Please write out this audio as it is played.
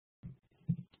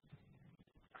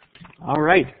All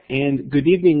right, and good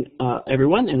evening,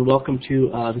 everyone, and welcome to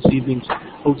this evening's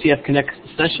OTF Connect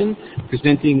session,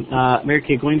 presenting Mary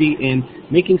Kay Goindi and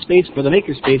making space for the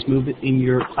Makerspace movement in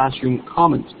your classroom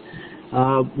commons.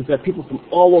 We've got people from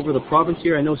all over the province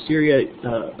here. I know Syria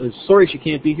is sorry she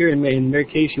can't be here, and Mary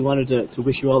Kay, she wanted to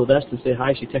wish you all the best and say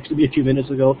hi. She texted me a few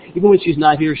minutes ago. Even when she's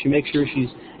not here, she makes sure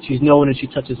she's known and she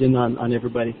touches in on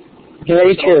everybody.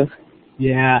 Very true.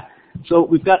 Yeah. So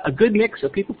we've got a good mix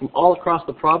of people from all across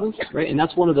the province, right? And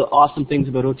that's one of the awesome things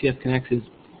about OTF Connect is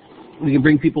we can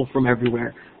bring people from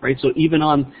everywhere, right? So even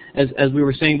on, as we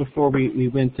were saying before we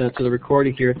went to the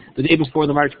recording here, the day before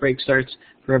the March break starts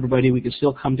for everybody, we can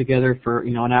still come together for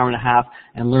an hour and a half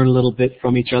and learn a little bit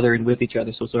from each other and with each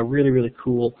other. So it's a really, really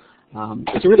cool,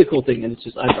 it's a really cool thing, and it's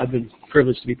just I've been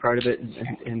privileged to be part of it,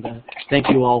 and thank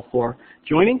you all for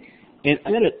joining. And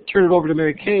I'm going to turn it over to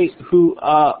Mary Kay, who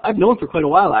I've known for quite a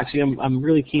while, actually. I'm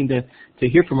really keen to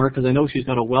hear from her because I know she's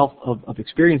got a wealth of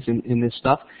experience in this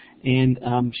stuff. And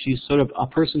she's sort of a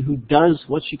person who does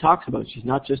what she talks about. She's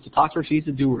not just a talker, she's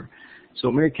a doer.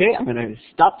 So Mary Kay, I'm going to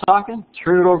stop talking,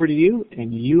 turn it over to you,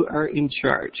 and you are in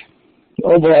charge.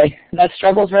 Oh boy, that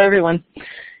struggle for everyone.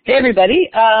 Hey everybody,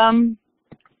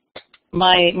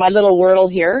 my little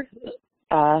wordle here,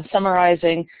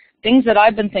 summarizing things that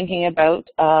I've been thinking about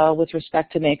with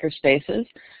respect to makerspaces.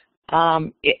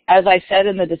 As I said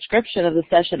in the description of the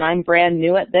session, I'm brand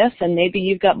new at this, and maybe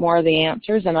you've got more of the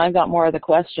answers and I've got more of the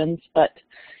questions, but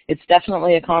it's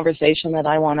definitely a conversation that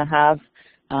I want to have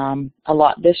a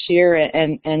lot this year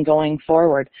and going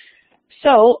forward.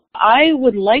 So I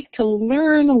would like to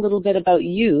learn a little bit about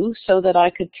you so that I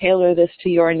could tailor this to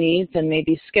your needs and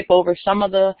maybe skip over some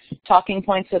of the talking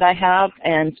points that I have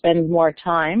and spend more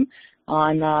time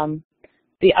on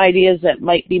the ideas that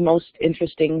might be most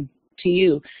interesting to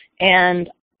you. And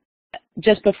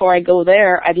just before I go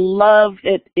there, I'd love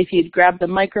it if you'd grab the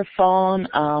microphone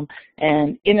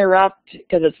and interrupt,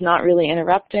 because it's not really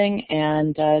interrupting,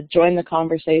 and join the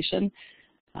conversation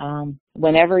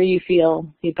whenever you feel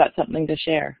you've got something to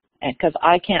share, because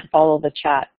I can't follow the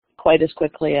chat quite as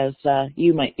quickly as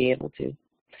you might be able to.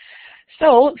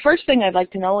 So first thing I'd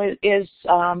like to know is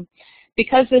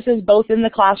because this is both in the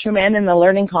classroom and in the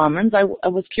Learning Commons, I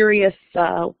was curious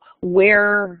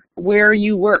where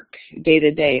you work day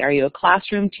to day. Are you a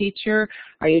classroom teacher?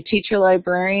 Are you a teacher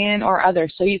librarian or other?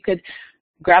 So you could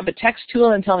grab a text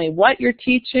tool and tell me what you're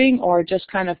teaching, or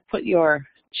just kind of put your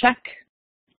check.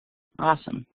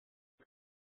 Awesome.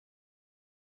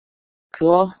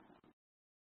 Cool.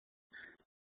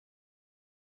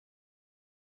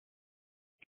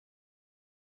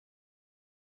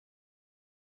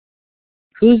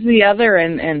 Who's the other?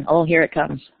 And oh, here it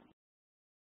comes.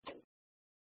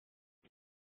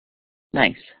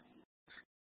 Nice.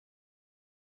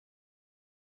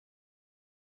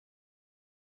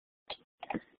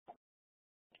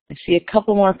 I see a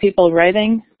couple more people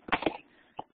writing.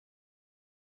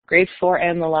 Grade 4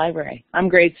 and the library. I'm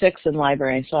grade 6 in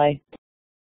library, so I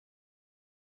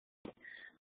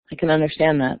can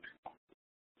understand that.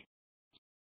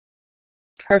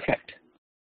 Perfect.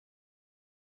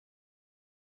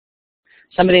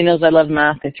 Somebody knows I love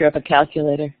math. They threw up a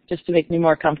calculator just to make me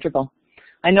more comfortable.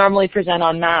 I normally present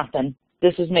on math, and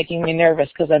this is making me nervous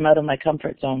because I'm out of my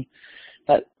comfort zone.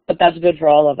 But that's good for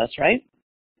all of us, right?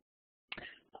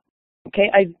 Okay,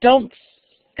 I don't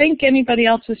think anybody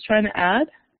else is trying to add.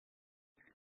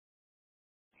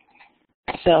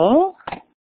 So,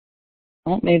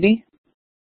 oh, maybe.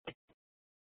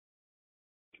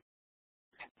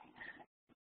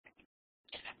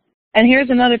 And here's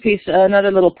another piece,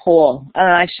 another little poll.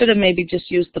 I should have maybe just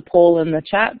used the poll in the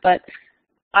chat, but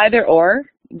either or,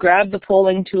 grab the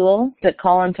polling tool that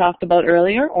Colin talked about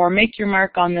earlier, or make your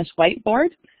mark on this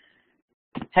whiteboard.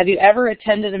 Have you ever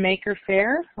attended a maker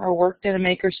fair or worked in a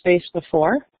makerspace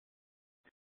before?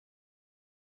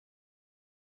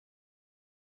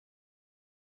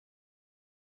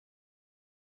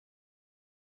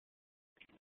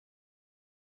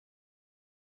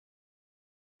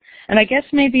 And I guess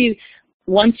maybe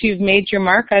once you've made your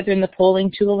mark, either in the polling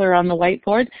tool or on the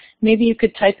whiteboard, maybe you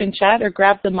could type in chat or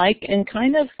grab the mic and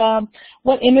kind of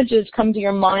what images come to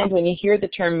your mind when you hear the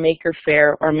term maker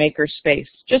fair or maker space,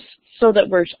 just so that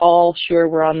we're all sure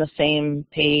we're on the same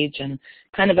page and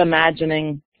kind of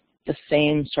imagining the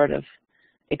same sort of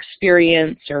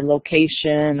experience or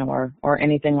location or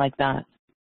anything like that.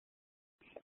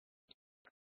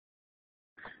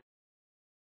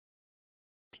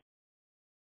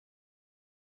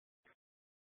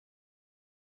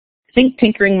 I think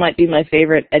tinkering might be my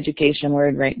favorite education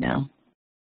word right now.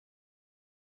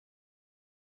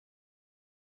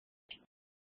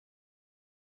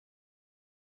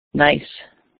 Nice.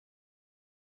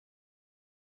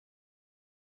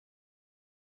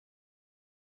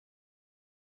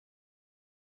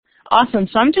 Awesome.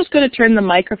 So I'm just going to turn the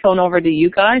microphone over to you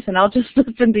guys, and I'll just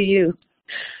listen to you,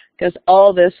 because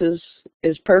all this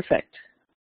is perfect.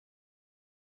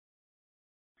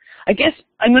 I guess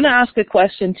I'm going to ask a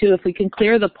question, too, if we can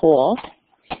clear the poll,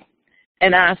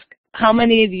 and ask how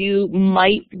many of you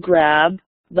might grab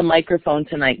the microphone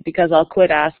tonight, because I'll quit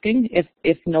asking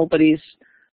if nobody's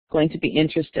going to be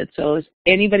interested. So is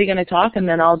anybody going to talk, and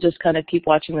then I'll just kind of keep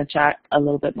watching the chat a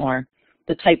little bit more,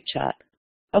 the type chat.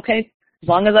 Okay. As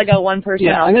long as I got one person,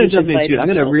 yeah, I'm going to jump in too. I'm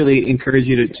going to so. really encourage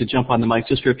you to jump on the mic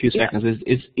just for a few seconds.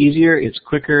 It's easier, it's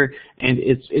quicker, and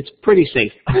it's pretty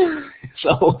safe.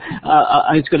 So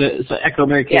I'm just going to echo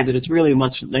Mary Kay that it's really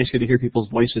much nicer to hear people's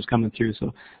voices coming through.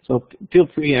 So feel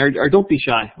free, or don't be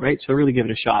shy, right? So really give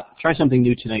it a shot. Try something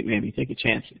new tonight, maybe. Take a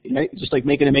chance, right? Just like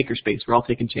making a makerspace. We're all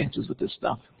taking chances with this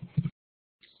stuff.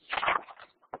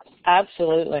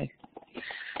 Absolutely.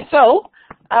 So,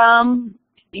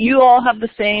 you all have the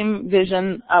same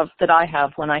vision that I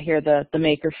have when I hear the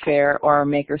Maker Faire or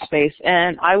Makerspace,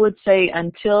 and I would say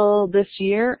until this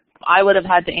year, I would have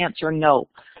had to answer no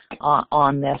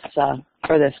on this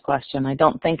for this question. I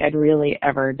don't think I'd really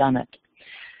ever done it.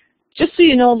 Just so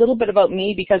you know a little bit about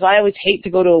me, because I always hate to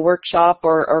go to a workshop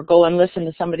or go and listen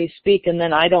to somebody speak, and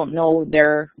then I don't know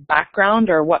their background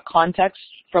or what context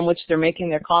from which they're making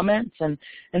their comments, and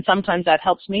sometimes that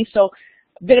helps me. So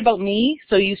a bit about me,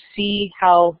 so you see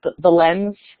how the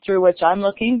lens through which I'm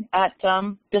looking at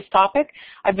this topic.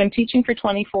 I've been teaching for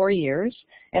 24 years,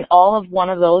 and all of one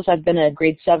of those I've been a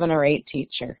grade 7 or 8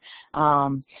 teacher.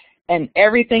 And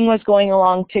everything was going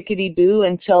along tickety-boo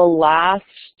until last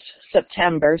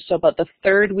September. So about the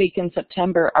 3rd week in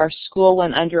September, our school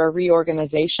went under a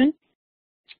reorganization.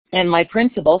 And my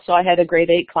principal, so I had a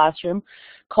grade 8 classroom,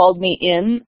 called me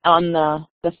in on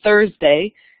the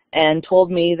Thursday and told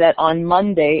me that on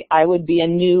Monday I would be a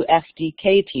new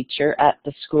FDK teacher at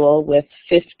the school with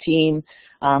 15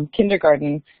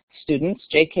 kindergarten students,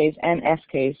 JKs and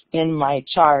SKs, in my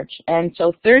charge. And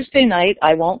so Thursday night,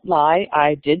 I won't lie,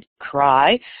 I did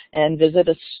cry and visit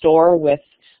a store with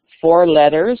 4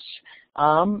 letters.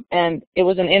 And it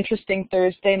was an interesting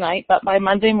Thursday night, but by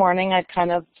Monday morning I'd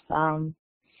kind of,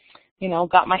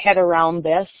 got my head around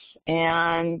this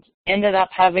and ended up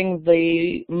having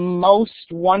the most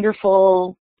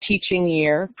wonderful teaching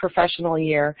year, professional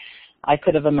year I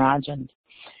could have imagined.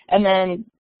 And then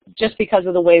just because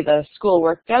of the way the school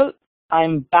worked out,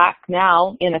 I'm back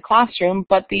now in a classroom,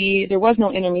 but there was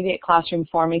no intermediate classroom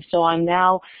for me, so I'm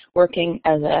now working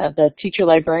as the teacher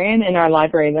librarian in our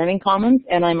library learning commons,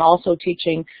 and I'm also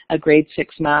teaching a grade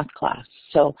 6 math class.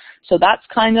 So that's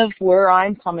kind of where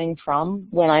I'm coming from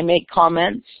when I make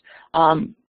comments.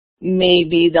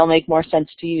 Maybe they'll make more sense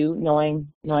to you knowing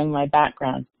my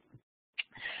background.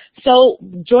 So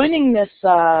joining this,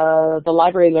 the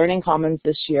Library Learning Commons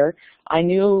this year, I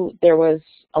knew there was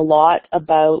a lot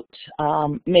about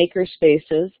maker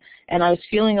spaces, and I was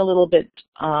feeling a little bit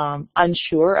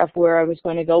unsure of where I was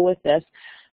going to go with this.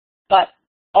 But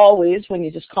always, when you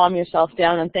just calm yourself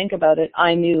down and think about it,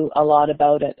 I knew a lot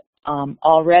about it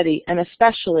already, and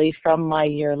especially from my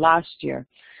year last year.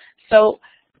 So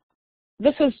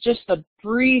this is just a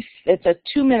brief, it's a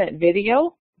 2-minute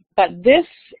video, but this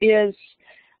is,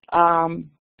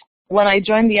 when I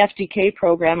joined the FDK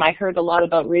program, I heard a lot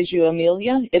about Reggio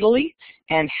Emilia, Italy,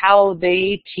 and how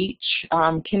they teach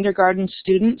kindergarten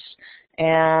students,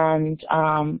 and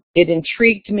it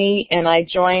intrigued me, and I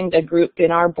joined a group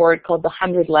in our board called the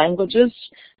 100 Languages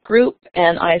group,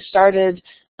 and I started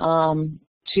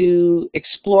to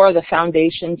explore the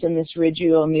foundations in this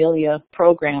Reggio Emilia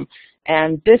program.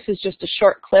 And this is just a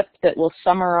short clip that will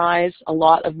summarize a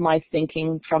lot of my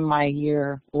thinking from my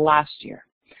year last year.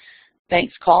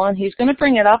 Thanks, Colin. He's going to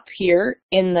bring it up here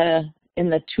in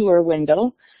the tour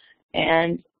window,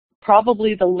 and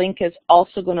probably the link is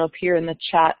also going to appear in the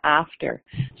chat after.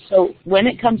 So when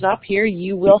it comes up here,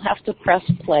 you will have to press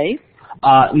play.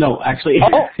 No, actually.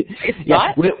 Oh, it's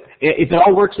not? If it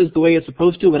all works as the way it's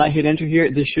supposed to, when I hit enter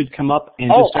here, this should come up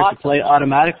and just start to play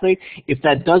automatically. If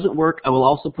that doesn't work, I will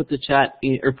also put the chat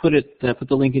in, or put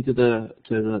the link into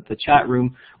the chat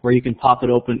room where you can pop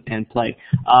it open and play.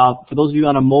 For those of you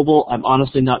on a mobile, I'm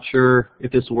honestly not sure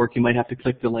if this will work. You might have to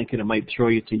click the link and it might throw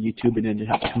you to YouTube and then you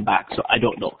have to come back. So I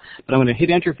don't know. But I'm going to hit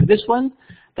enter for this one.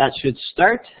 That should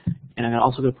start, and I'm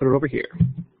also going to put it over here.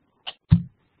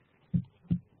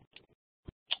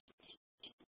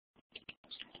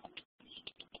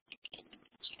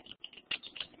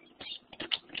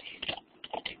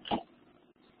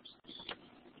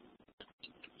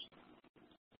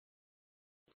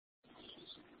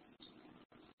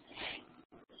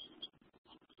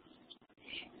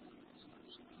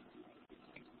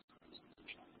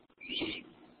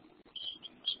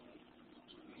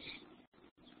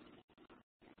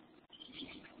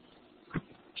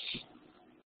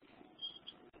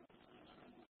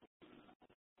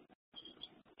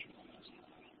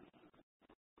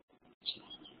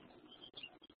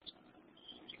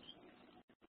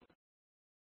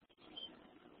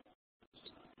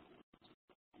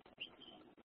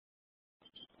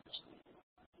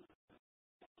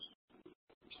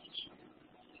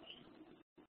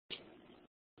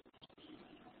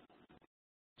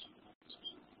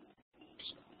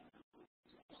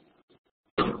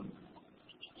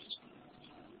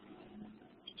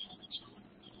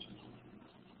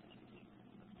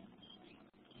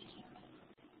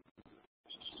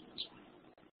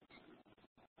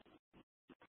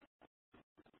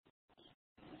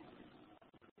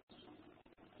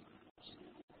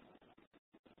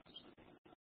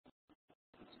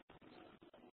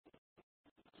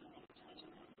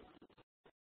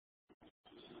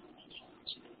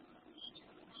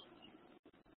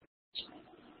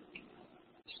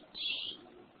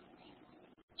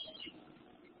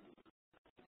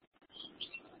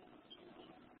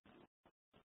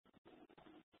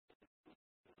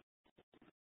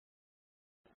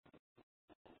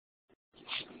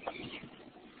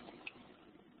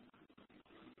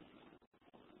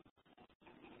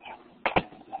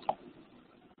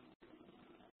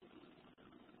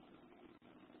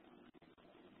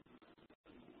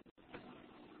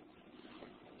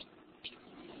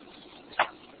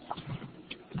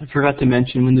 forgot to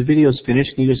mention, when the video is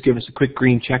finished, can you just give us a quick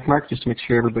green check mark just to make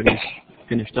sure everybody's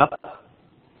finished up?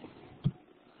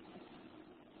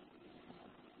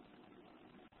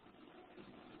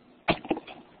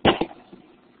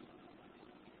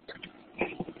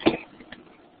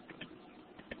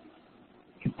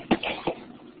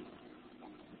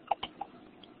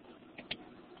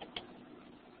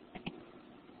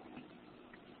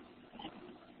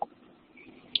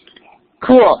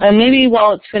 Cool. And maybe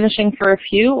while it's finishing for a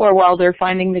few, or while they're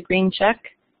finding the green check,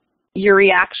 your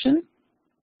reaction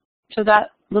to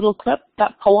that little clip,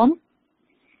 that poem.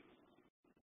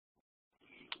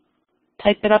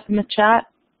 Type it up in the chat.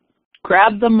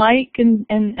 Grab the mic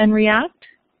and react.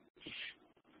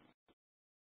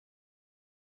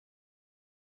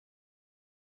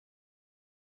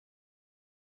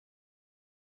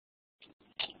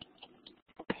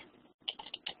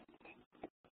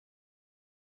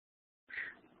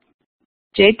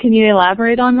 Jade, can you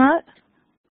elaborate on that?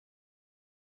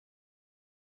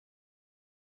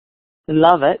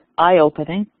 Love it.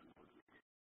 Eye-opening.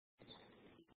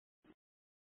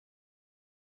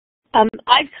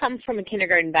 I've come from a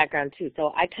kindergarten background too,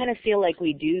 so I kind of feel like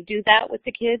we do that with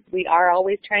the kids. We are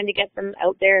always trying to get them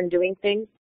out there and doing things.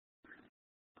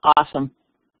 Awesome.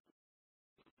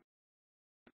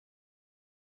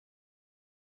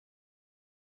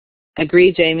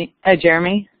 Agree,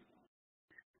 Jeremy?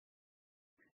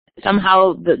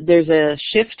 Somehow there's a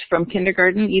shift from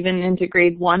kindergarten even into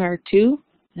grade 1 or 2,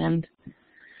 and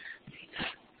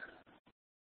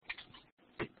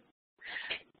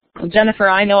Jennifer,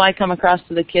 I know I come across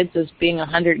to the kids as being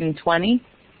 120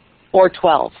 or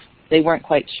 12. They weren't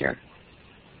quite sure.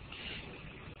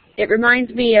 It reminds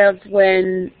me of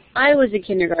when I was a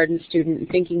kindergarten student,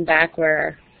 thinking back,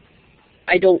 where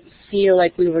I don't feel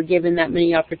like we were given that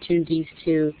many opportunities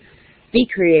to be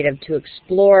creative, to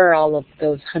explore all of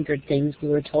those 100 things. We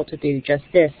were told to do just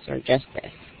this or just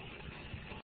this.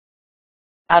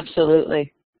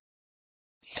 Absolutely.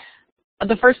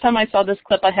 The first time I saw this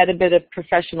clip, I had a bit of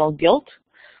professional guilt.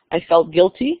 I felt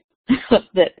guilty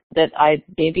that I'd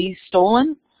maybe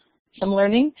stolen some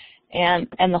learning, and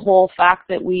the whole fact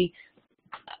that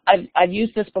I've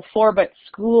used this before, but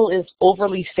school is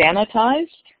overly sanitized.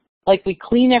 Like, we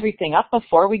clean everything up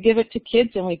before we give it to kids,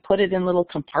 and we put it in little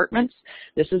compartments.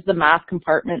 This is the math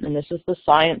compartment, and this is the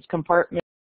science compartment,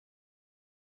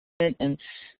 and,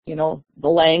 you know, the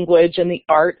language and the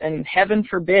art, and heaven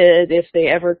forbid if they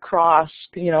ever cross,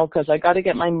 you know, because I got to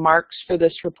get my marks for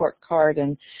this report card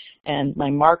and my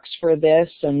marks for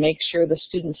this, and make sure the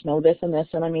students know this and this.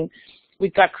 And I mean,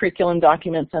 we've got curriculum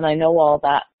documents, and I know all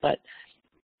that, but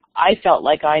I felt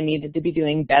like I needed to be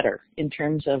doing better in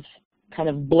terms of kind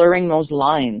of blurring those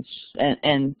lines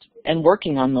and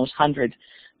working on those 100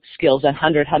 skills and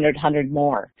 100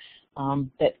 more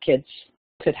that kids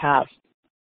could have.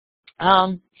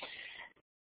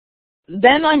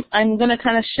 Then I'm going to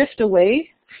kind of shift away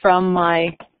from my,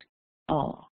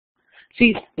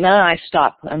 see, now I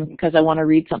stop because I want to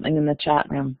read something in the chat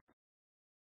room.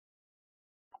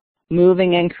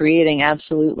 Moving and creating,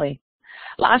 absolutely.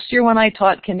 Last year when I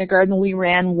taught kindergarten, we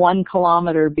ran 1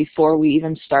 kilometer before we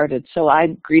even started. So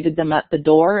I greeted them at the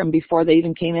door, and before they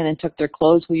even came in and took their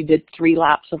clothes, we did 3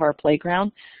 laps of our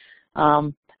playground.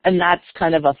 And that's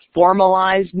kind of a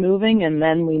formalized moving, and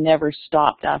then we never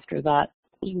stopped after that.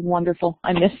 It was wonderful.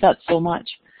 I miss that so much.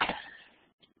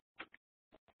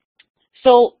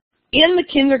 So in the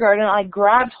kindergarten, I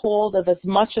grabbed hold of as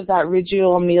much of that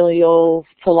Reggio Emilio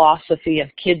philosophy of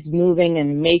kids moving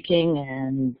and making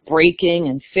and breaking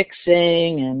and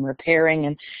fixing and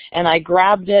repairing, and I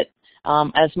grabbed it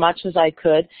as much as I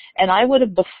could. And I would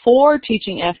have, before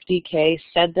teaching FDK,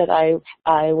 said that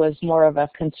I was more of a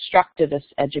constructivist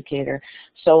educator.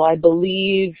 So I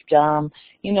believed,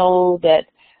 you know, that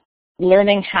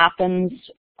learning happens,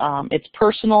 it's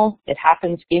personal, it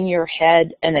happens in your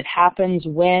head, and it happens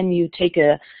when you take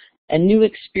a new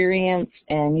experience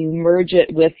and you merge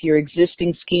it with your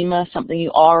existing schema, something you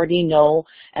already know,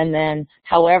 and then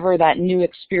however that new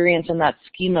experience and that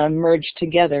schema merge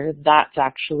together, that's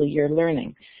actually your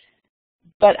learning.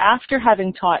 But after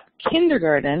having taught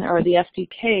kindergarten, or the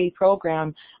FDK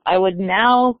program, I would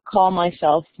now call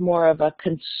myself more of a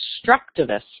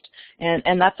constructivist.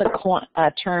 And that's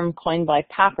a term coined by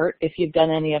Papert, if you've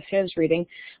done any of his reading.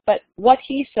 But what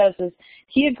he says is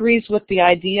he agrees with the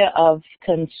idea of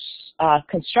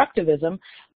constructivism,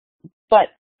 but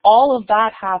all of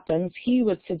that happens, he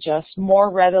would suggest, more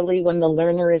readily when the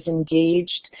learner is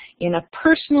engaged in a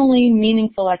personally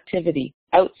meaningful activity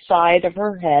outside of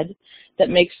her head that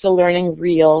makes the learning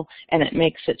real and it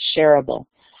makes it shareable.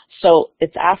 So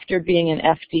it's after being an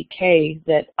FDK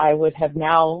that I would have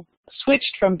now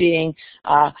switched from being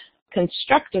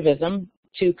constructivism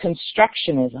to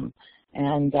constructionism,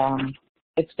 and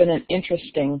it's been an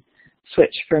interesting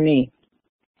switch for me.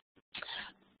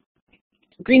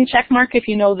 Green check mark if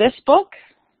you know this book.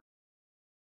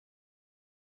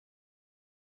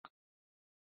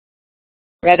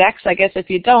 Red X, I guess, if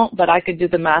you don't, but I could do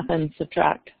the math and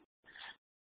subtract.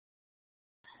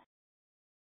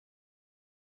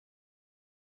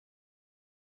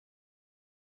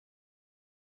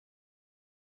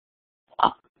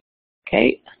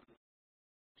 Okay.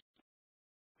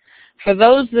 For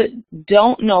those that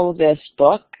don't know this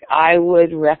book, I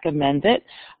would recommend it.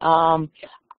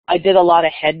 I did a lot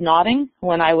of head nodding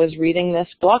when I was reading this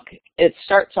book. It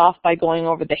starts off by going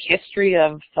over the history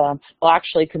of, well,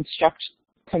 actually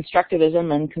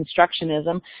constructivism and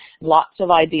constructionism, lots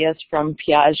of ideas from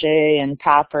Piaget and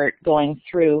Papert going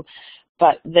through.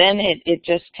 But then it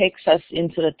just takes us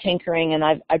into the tinkering, and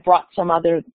I brought some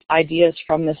other ideas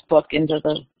from this book into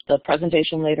the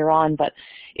presentation later on. But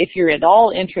if you're at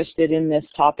all interested in this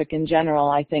topic in general,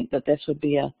 I think that this would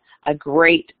be a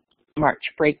great March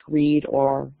break read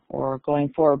or going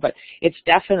forward. But it's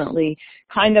definitely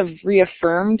kind of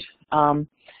reaffirmed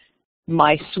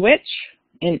my switch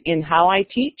in how I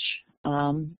teach.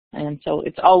 And so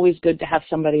it's always good to have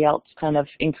somebody else kind of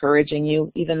encouraging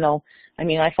you, even though, I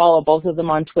mean, I follow both of them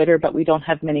on Twitter, but we don't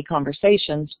have many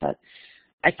conversations, but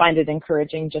I find it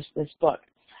encouraging, just this book.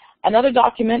 Another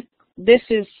document, this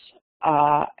is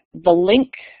the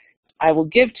link I will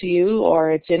give to you,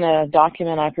 or it's in a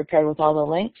document I prepared with all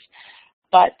the links.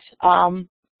 But I'm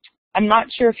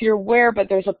not sure if you're aware, but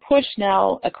there's a push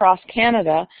now across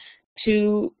Canada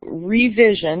to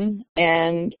revision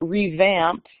and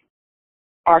revamp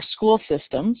our school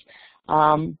systems.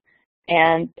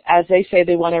 And as they say,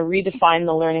 they want to redefine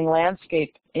the learning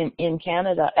landscape in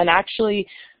Canada. And actually,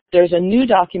 there's a new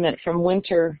document from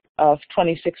winter of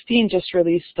 2016, just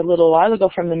released a little while ago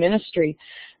from the ministry,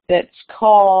 that's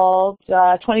called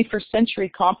 21st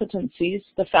Century Competencies,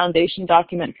 the Foundation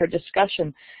Document for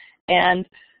Discussion. And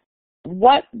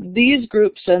what these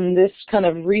groups and this kind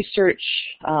of research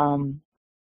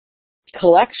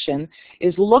collection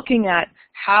is looking at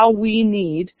how we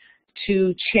need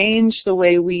to change the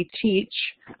way we teach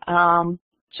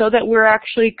so that we're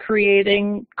actually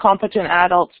creating competent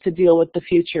adults to deal with the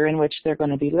future in which they're going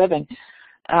to be living.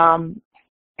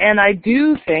 And I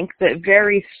do think that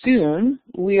very soon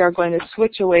we are going to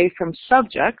switch away from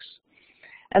subjects,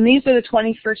 and these are the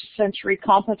 21st century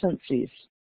competencies.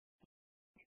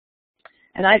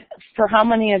 And for how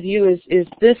many of you is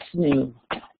this new?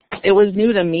 It was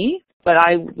new to me, but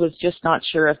I was just not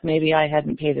sure if maybe I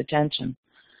hadn't paid attention.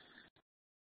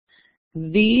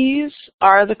 These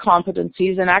are the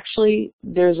competencies, and actually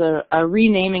there's a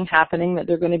renaming happening that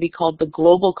they're going to be called the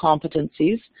global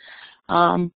competencies.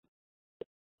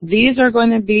 These are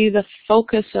going to be the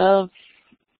focus of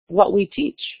what we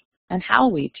teach and how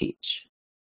we teach.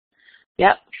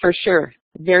 Yep, for sure.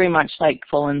 Very much like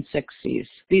full and 6 C's.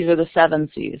 These are the 7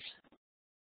 C's.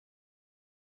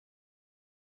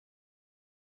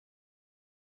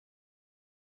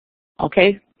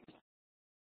 Okay.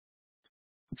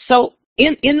 So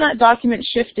in that document,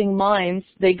 Shifting Minds,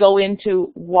 they go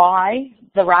into why,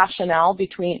 the rationale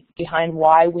behind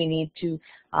why we need to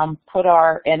put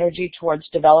our energy towards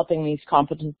developing these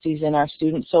competencies in our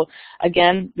students. So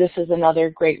again, this is another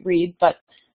great read, but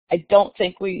I don't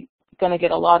think we're going to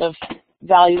get a lot of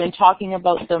value in talking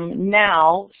about them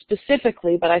now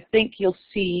specifically, but I think you'll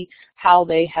see how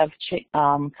they have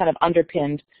kind of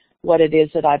underpinned what it is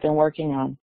that I've been working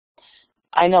on.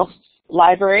 I know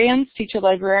librarians, teacher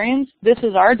librarians, this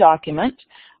is our document,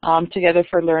 Together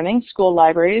for Learning, School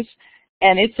Libraries,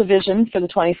 and it's a vision for the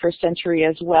 21st century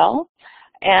as well.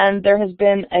 And there has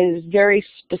been a very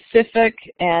specific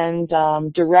and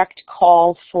direct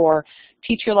call for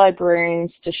teacher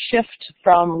librarians to shift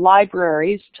from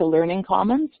libraries to learning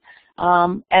commons.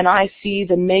 And I see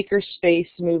the Makerspace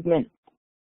movement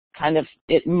kind of,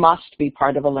 it must be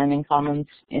part of a learning commons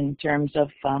in terms of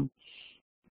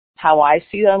how I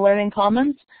see the learning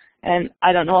commons. And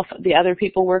I don't know if the other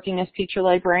people working as teacher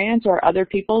librarians or other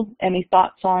people, any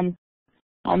thoughts on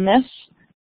this?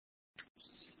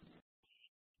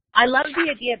 I love the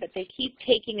idea, but they keep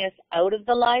taking us out of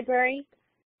the library.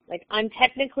 Like, I'm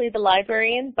technically the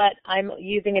librarian, but I'm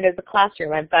using it as a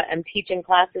classroom. I'm teaching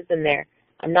classes in there.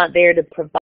 I'm not there to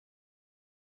provide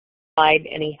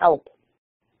any help.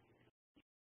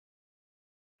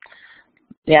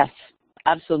 Yes,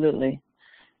 absolutely.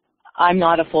 I'm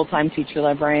not a full-time teacher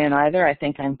librarian either. I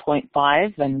think I'm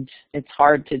 0.5, and it's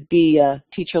hard to be a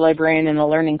teacher librarian in a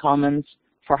learning commons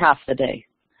for half the day.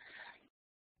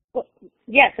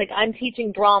 yes, like I'm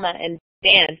teaching drama and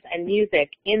dance and music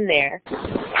in there.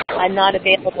 I'm not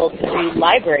available to do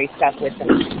library stuff with them.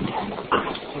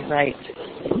 Right.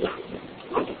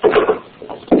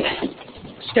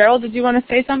 Cheryl, did you want to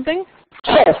say something?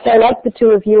 Sure. So like the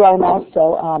two of you, I'm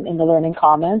also in the Learning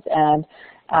Commons, and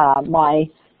my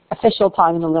official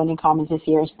time in the Learning Commons this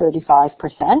year is 35%.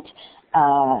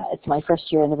 It's my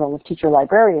first year in the role of teacher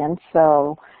librarian,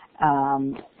 so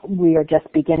we are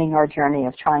just beginning our journey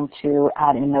of trying to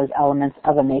add in those elements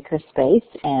of a makerspace.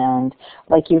 And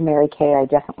like you, Mary Kay, I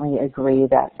definitely agree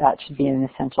that that should be an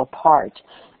essential part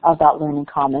of that Learning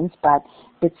Commons, but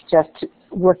it's just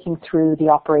working through the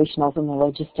operationals and the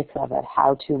logistics of it,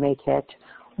 how to make it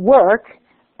work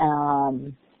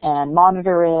and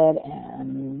monitor it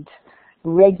and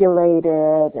regulate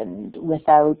it, and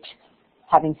without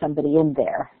having somebody in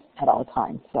there at all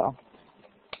times. So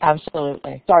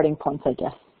absolutely. Starting points, I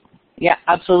guess. Yeah,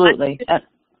 absolutely.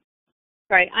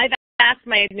 Right. I've asked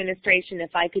my administration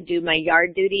if I could do my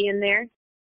yard duty in there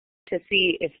to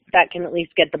see if that can at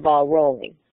least get the ball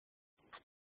rolling.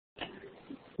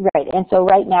 Right, and so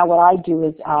right now what I do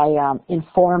is I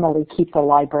informally keep the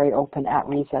library open at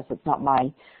recess. It's not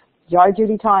my yard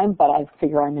duty time, but I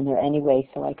figure I'm in there anyway,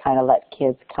 so I kind of let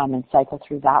kids come and cycle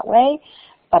through that way.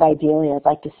 But ideally I'd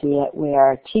like to see it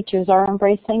where teachers are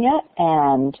embracing it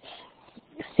and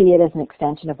see it as an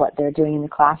extension of what they're doing in the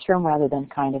classroom, rather than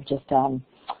kind of just,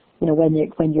 you know,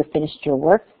 when you're finished your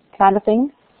work kind of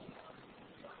thing.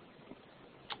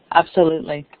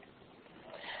 Absolutely.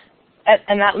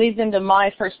 And that leads into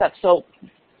my first step. So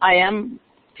I am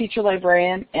teacher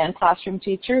librarian and classroom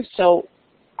teacher, so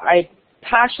I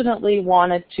passionately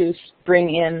wanted to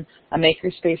bring in a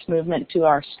makerspace movement to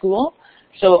our school.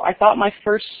 So I thought my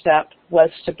first step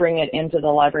was to bring it into the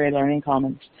Library Learning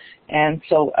Commons. And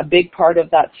so a big part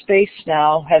of that space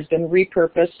now has been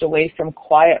repurposed away from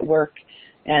quiet work,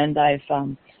 and I've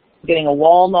getting a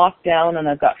wall knocked down, and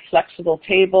I've got flexible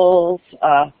tables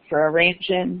for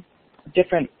arranging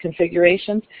different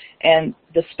configurations, and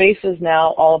the space is now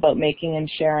all about making and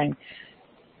sharing.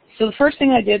 So the first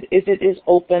thing I did is it is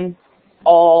open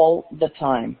all the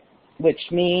time, which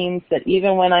means that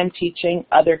even when I'm teaching,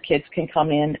 other kids can come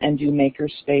in and do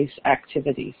makerspace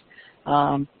activities.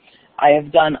 I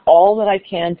have done all that I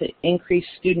can to increase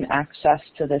student access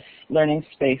to this learning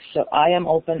space. So I am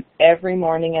open every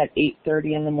morning at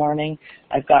 8:30 in the morning.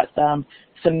 I've got some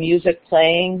music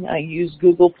playing. I use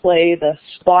Google Play, the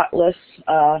spotless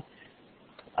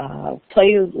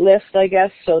playlist, I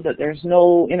guess, so that there's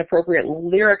no inappropriate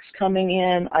lyrics coming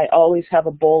in. I always have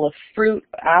a bowl of fruit,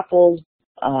 apples,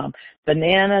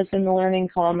 bananas in the Learning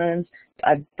Commons.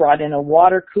 I've brought in a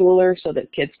water cooler so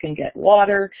that kids can get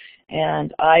water,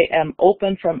 and I am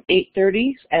open from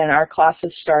 8:30, and our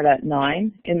classes start at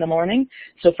 9 in the morning.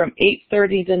 So from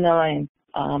 8:30 to 9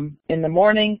 in the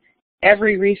morning,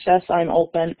 every recess I'm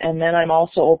open, and then I'm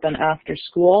also open after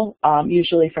school,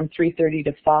 usually from 3:30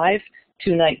 to 5,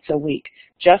 2 nights a week,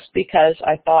 just because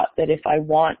I thought that if I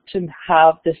want to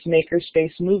have this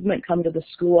makerspace movement come to the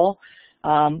school,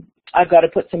 I've got to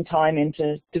put some time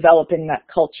into developing that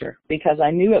culture, because I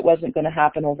knew it wasn't going to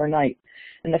happen overnight.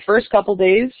 In the first couple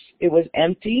days, it was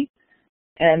empty,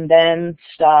 and then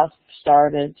stuff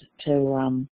started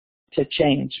to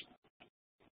change.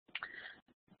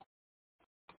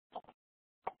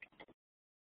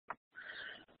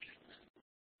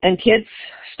 And kids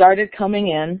started coming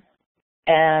in,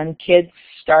 and kids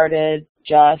started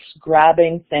just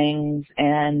grabbing things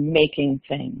and making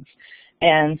things.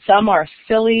 And some are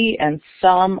silly and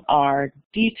some are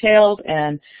detailed,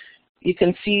 and you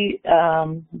can see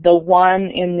the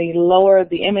one in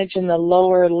the image in the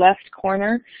lower left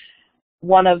corner.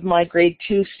 One of my grade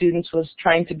 2 students was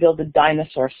trying to build a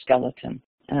dinosaur skeleton,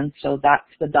 and so that's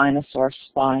the dinosaur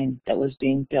spine that was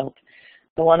being built.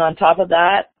 The one on top of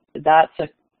that, that's a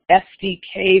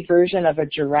SDK version of a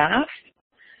giraffe.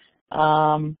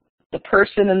 The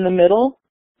person in the middle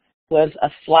was a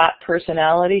flat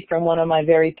personality from one of my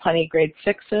very punny grade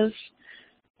 6s.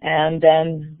 And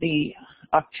then the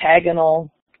octagonal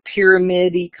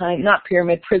pyramid-y kind, not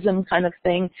pyramid, prism kind of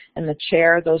thing, and the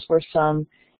chair, those were some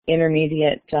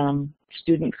intermediate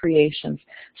student creations.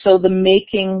 So the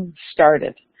making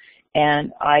started.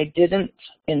 And I didn't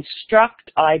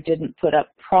instruct, I didn't put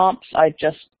up prompts, I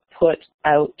just put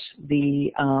out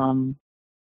the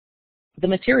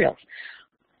materials.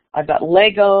 I've got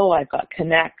Lego, I've got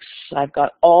Connects, I've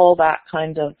got all that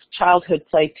kind of childhood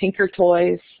play, Tinker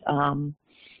Toys,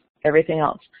 everything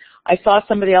else. I saw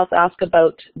somebody else ask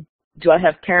about, do I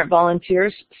have parent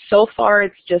volunteers? So far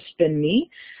it's just been me,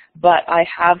 but I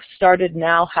have started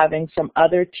now having some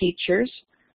other teachers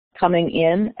coming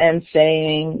in and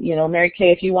saying, you know, Mary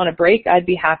Kay, if you want a break, I'd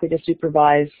be happy to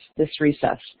supervise this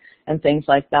recess and things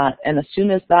like that. And as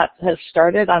soon as that has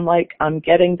started, I'm like, I'm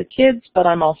getting the kids, but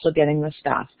I'm also getting the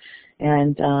staff.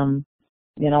 And,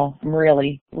 you know, I'm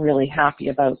really, really happy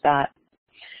about that.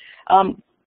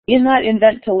 In that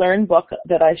Invent to Learn book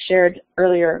that I shared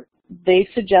earlier, they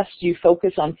suggest you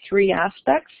focus on 3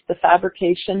 aspects: the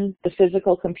fabrication, the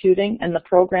physical computing, and the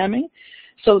programming.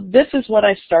 So this is what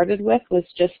I started with, was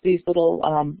just these little,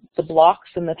 the blocks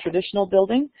in the traditional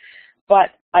building. But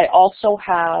I also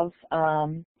have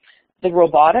the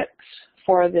robotics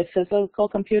for the physical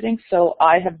computing. So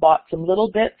I have bought some little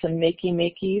bits and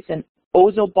Makeys and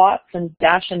Ozobots and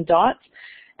Dash and Dots.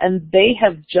 And they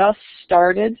have just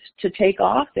started to take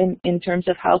off in terms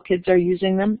of how kids are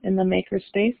using them in the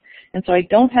Makerspace. And so I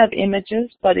don't have images,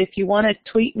 but if you want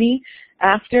to tweet me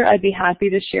after, I'd be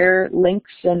happy to share links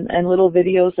and little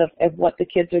videos of what the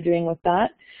kids are doing with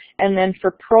that. And then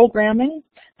for programming,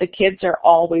 the kids are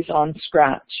always on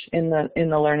Scratch in the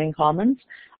Learning Commons,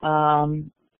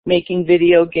 making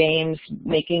video games,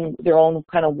 making their own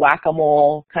kind of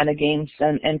whack-a-mole kind of games,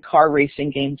 and car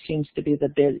racing games seems to be the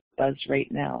big buzz right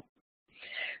now.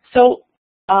 So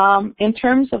in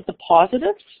terms of the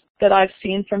positives that I've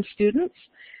seen from students,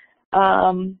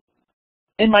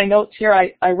 in my notes here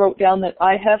I wrote down that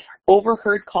I have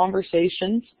overheard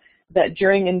conversations that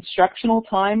during instructional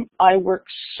time I work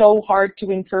so hard to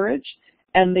encourage,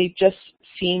 and they just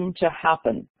seem to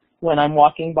happen when I'm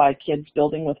walking by kids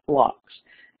building with blocks.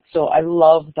 So I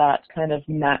love that kind of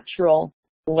natural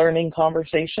learning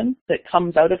conversation that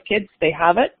comes out of kids. They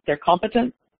have it, they're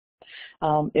competent,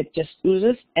 it just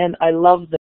oozes, and I love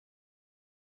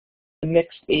the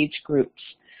mixed age groups.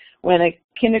 When a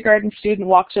kindergarten student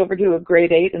walks over to a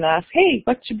grade 8 and asks, hey,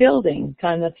 what you building,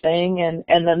 kind of thing,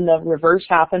 and then the reverse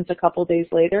happens a couple days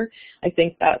later, I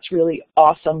think that's really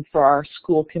awesome for our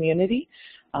school community,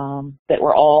 that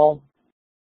we're all,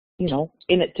 you know,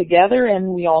 in it together and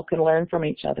we all can learn from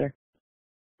each other.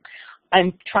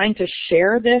 I'm trying to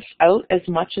share this out as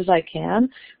much as I can.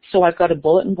 So I've got a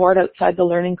bulletin board outside the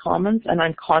Learning Commons, and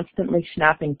I'm constantly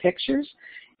snapping pictures,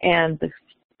 and the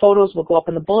photos will go up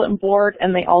on the bulletin board,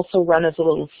 and they also run as a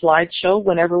little slideshow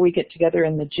whenever we get together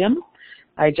in the gym.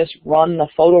 I just run the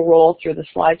photo roll through the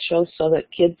slideshow so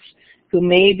that kids who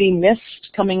maybe missed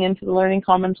coming into the Learning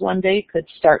Commons one day could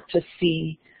start to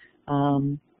see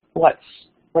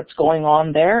what's going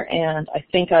on there, and I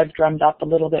think I've drummed up a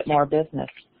little bit more business.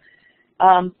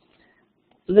 The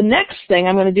next thing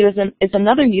I'm going to do is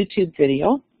another YouTube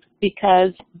video,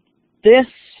 because this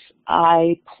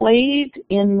I played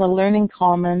in the Learning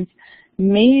Commons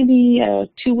maybe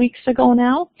 2 weeks ago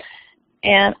now,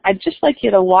 and I'd just like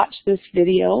you to watch this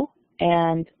video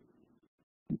and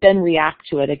then react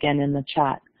to it again in the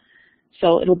chat.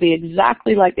 So it'll be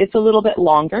exactly like, it's a little bit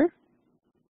longer.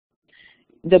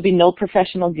 There'll be no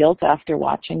professional guilt after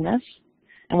watching this.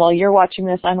 And while you're watching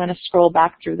this, I'm going to scroll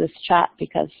back through this chat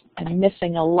because I'm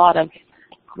missing a lot of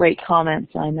great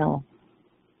comments, I know.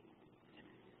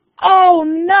 Oh,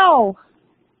 no!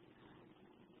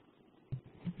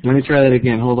 Let me try that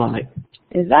again. Hold on.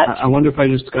 Is that? I wonder if I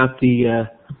just got the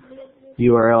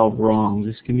URL wrong.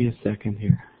 Just give me a second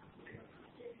here.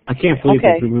 I can't believe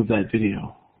they removed that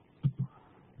video.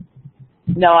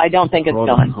 No, I don't think it's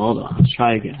gone. Hold on. Let's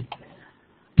try again.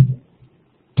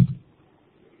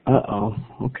 Uh-oh.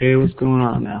 Okay, what's going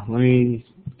on now?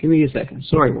 Give me a second.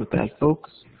 Sorry about that,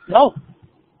 folks. No.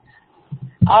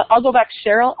 I'll go back.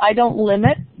 Cheryl, I don't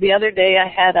limit. The other day I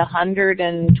had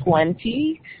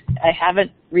 120. I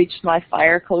haven't reached my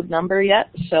fire code number yet,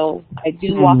 so I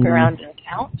do walk around and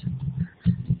count.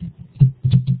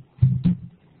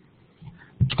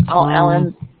 Oh,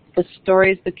 Ellen, the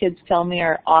stories the kids tell me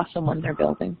are awesome when they're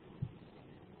building.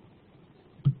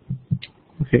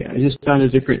 Okay, I just found a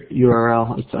different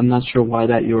URL. I'm not sure why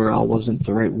that URL wasn't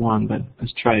the right one, but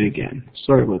let's try it again.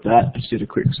 Sorry about that. I just did a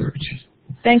quick search.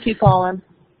 Thank you, Colin.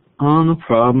 Oh, no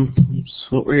problem.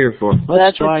 That's what we're here for.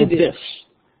 Let's try this.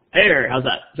 There, how's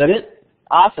that? Is that it?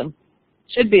 Awesome.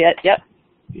 Should be it, yep.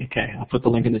 Okay, I'll put the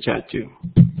link in the chat too.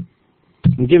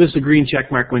 And give us a green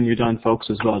check mark when you're done, folks,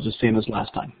 as well, just same as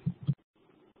last time.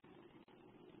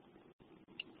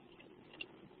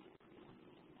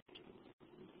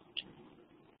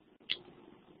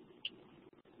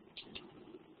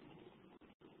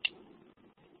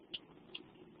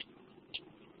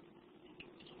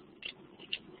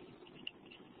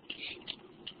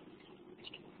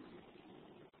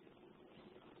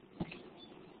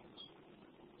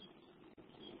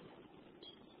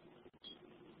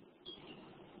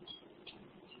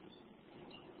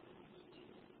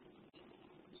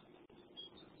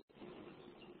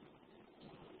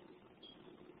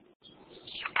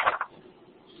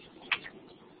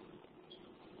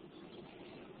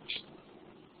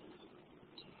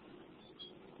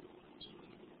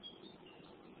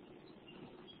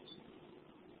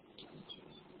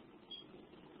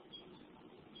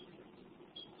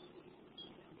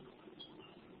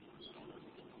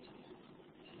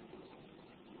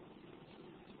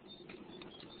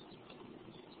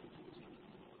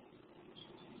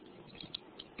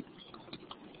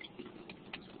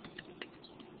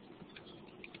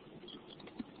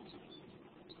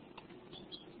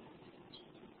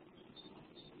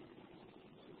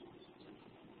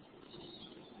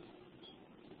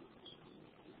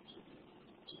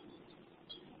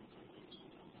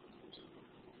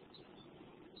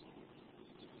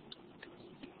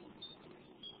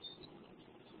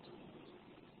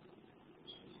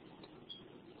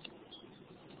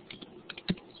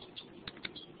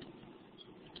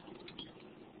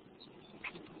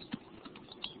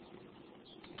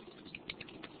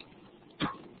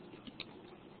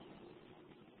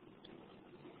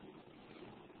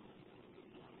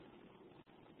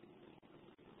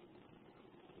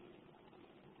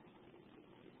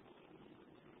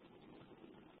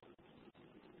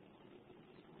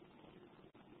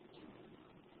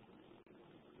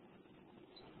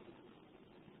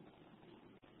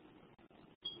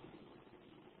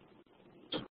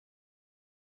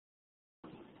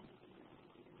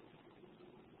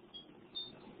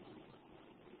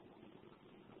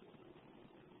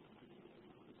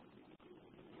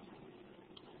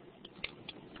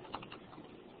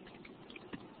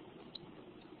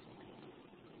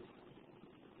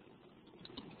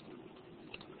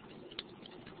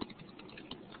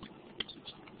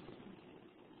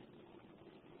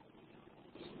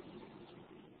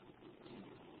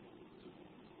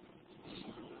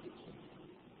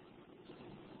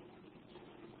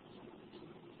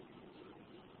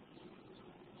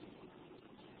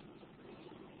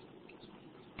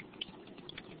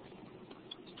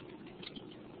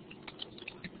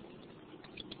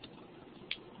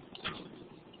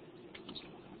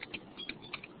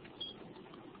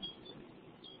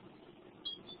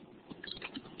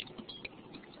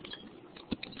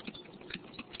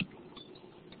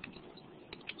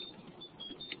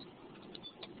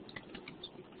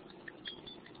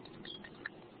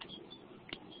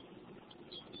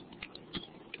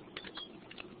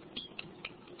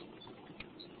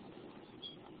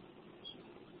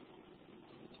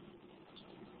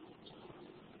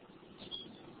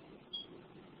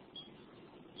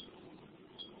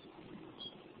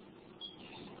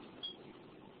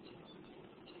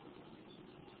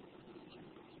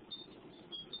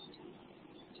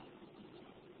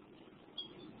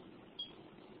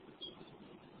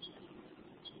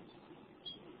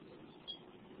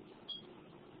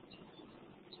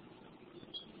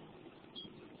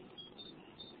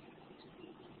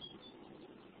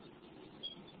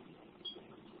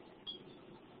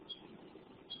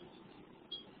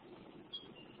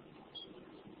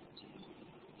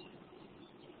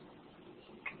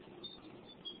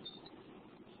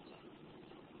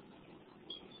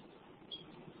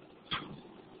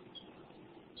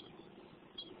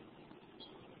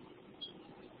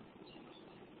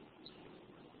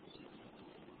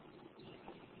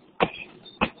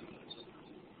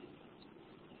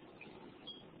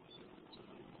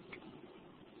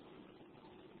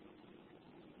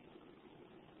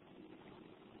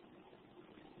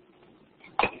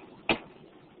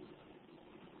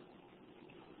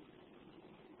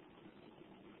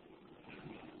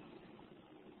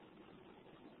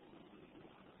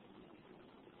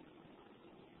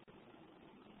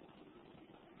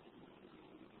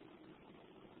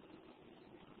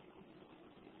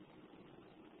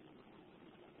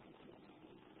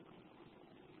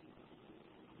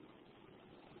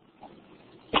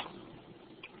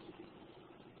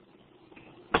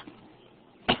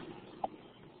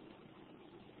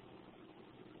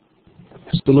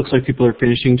 So it looks like people are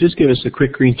finishing. Just give us a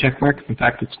quick green check mark. In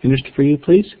fact, it's finished for you,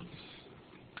 please.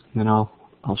 And then I'll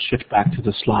shift back to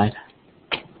the slide.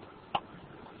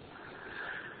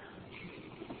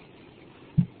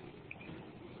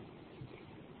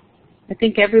 I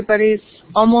think everybody's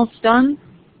almost done,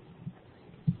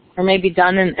 or maybe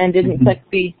done and didn't click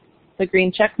the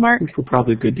green check mark. I think we're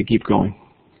probably good to keep going.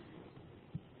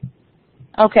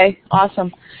 Okay,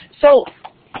 awesome. So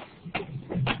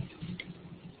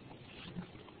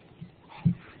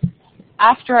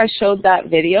after I showed that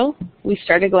video, we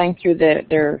started going through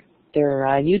their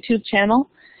YouTube channel,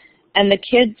 and the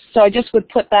kids, so I just would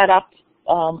put that up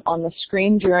on the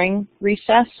screen during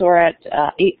recess or at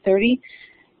 8:30,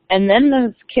 and then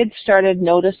the kids started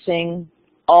noticing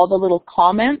all the little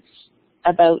comments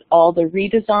about all the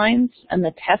redesigns and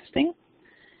the testing,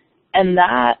 and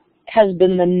that has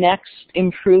been the next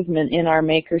improvement in our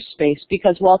Makerspace,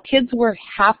 because while kids were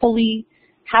happily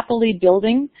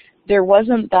building, there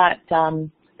wasn't that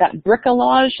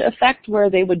bricolage effect where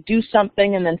they would do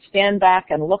something and then stand back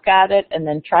and look at it and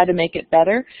then try to make it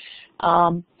better.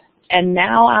 And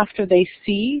now after they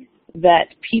see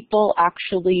that people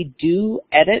actually do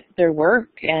edit their work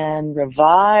and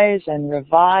revise and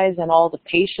all the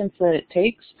patience that it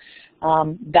takes,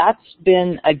 that's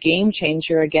been a game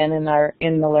changer again in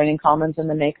the Learning Commons and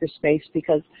the Makerspace,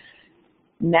 because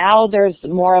now there's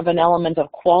more of an element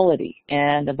of quality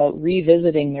and about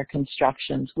revisiting their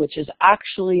constructions, which is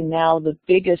actually now the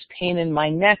biggest pain in my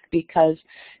neck, because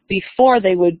before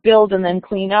they would build and then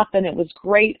clean up and it was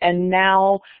great, and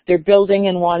now they're building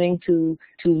and wanting to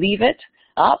leave it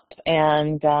up,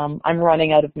 and I'm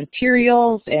running out of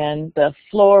materials, and the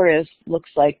floor looks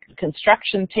like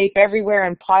construction tape everywhere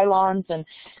and pylons, and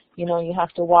you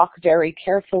have to walk very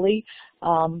carefully.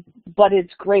 But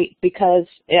it's great, because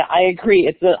I agree,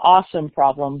 it's an awesome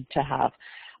problem to have.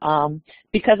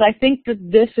 Because I think that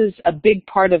this is a big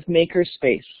part of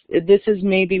Makerspace. This is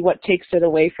maybe what takes it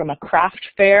away from a craft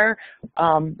fair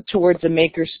towards a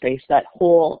Makerspace, that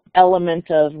whole element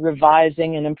of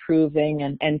revising and improving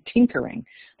and tinkering,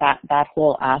 that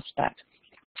whole aspect.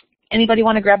 Anybody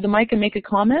want to grab the mic and make a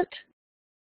comment?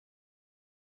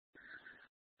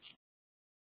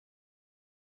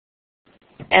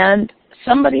 And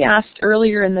somebody asked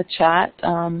earlier in the chat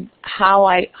how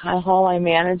I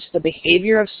manage the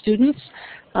behavior of students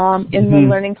in the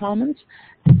Learning Commons.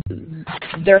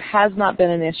 There has not been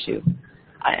an issue.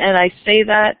 And I say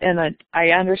that, and I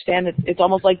understand it's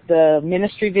almost like the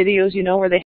ministry videos, where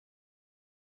they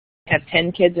have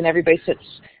 10 kids and everybody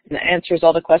sits and answers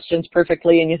all the questions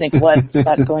perfectly, and you think, what's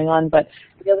that going on? But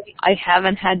really, I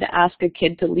haven't had to ask a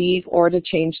kid to leave or to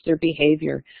change their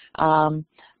behavior.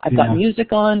 I've got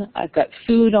music on, I've got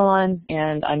food on,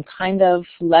 and I'm kind of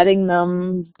letting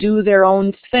them do their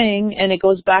own thing. And it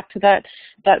goes back to that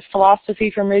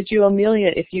philosophy from Reggio Emilia.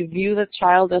 If you view the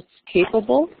child as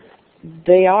capable,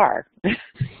 they are.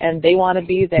 And they want to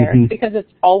be there, because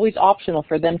it's always optional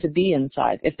for them to be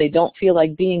inside. If they don't feel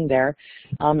like being there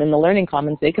in the Learning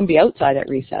Commons, they can be outside at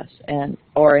recess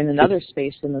or in another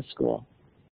space in the school.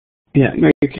 Yeah,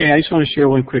 Mary Kay, I just want to share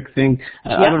one quick thing.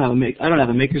 I don't have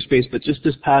a Makerspace, but just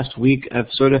this past week, I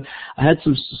had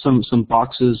some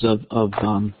boxes of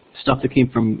stuff that came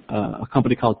from a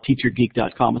company called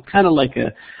TeacherGeek.com. It's kind of like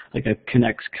a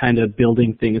Connect kind of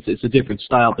building thing. It's a different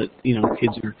style, but you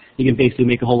can basically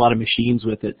make a whole lot of machines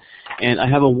with it. And I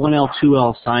have a 1L,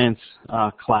 2L science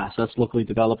class that's locally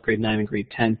developed, grade 9 and grade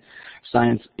 10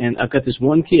 science, and I've got this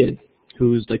one kid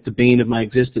who's like the bane of my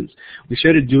existence. We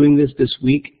started doing this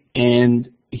week, and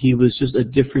he was just a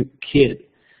different kid,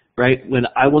 right? When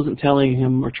I wasn't telling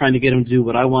him or trying to get him to do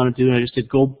what I wanted to do, and I just said,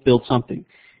 go build something,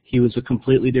 he was a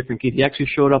completely different kid. He actually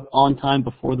showed up on time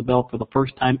before the bell for the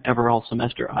first time ever all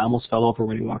semester. I almost fell over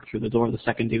when he walked through the door the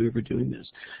second day we were doing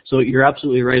this. So you're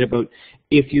absolutely right about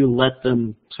if you let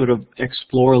them sort of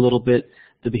explore a little bit,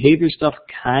 the behavior stuff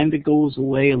kind of goes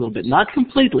away a little bit. Not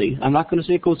completely. I'm not going to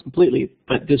say it goes completely,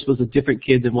 but this was a different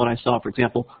kid than what I saw, for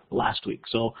example, last week.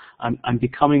 So I'm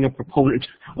becoming a proponent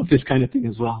of this kind of thing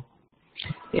as well.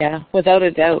 Yeah, without a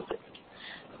doubt.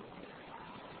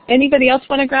 Anybody else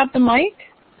want to grab the mic?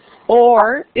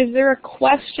 Or is there a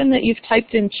question that you've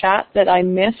typed in chat that I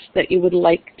missed that you would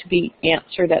like to be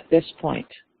answered at this point?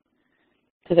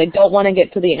 Because I don't want to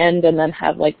get to the end and then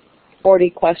have like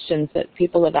 40 questions that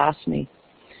people have asked me.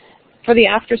 For the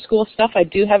after-school stuff, I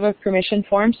do have a permission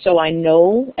form, so I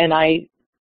know, and I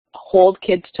hold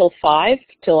kids till 5,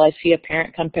 till I see a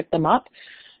parent come pick them up.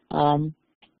 Oh,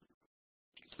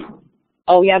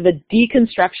 yeah, the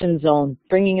deconstruction zone,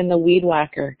 bringing in the weed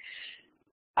whacker.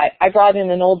 I brought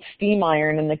in an old steam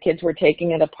iron and the kids were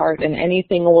taking it apart, and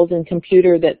anything old in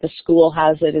computer that the school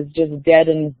has that is just dead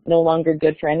and no longer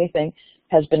good for anything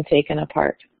has been taken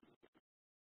apart.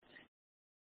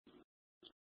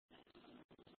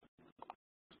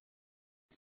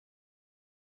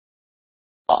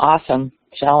 Awesome,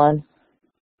 Shellen.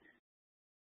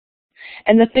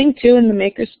 And the thing too in the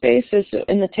Makerspace is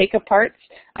in the take-aparts,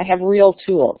 I have real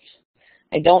tools.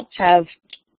 I don't have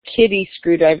kiddie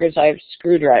screwdrivers, I have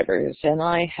screwdrivers, and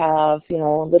I have, you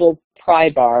know, little pry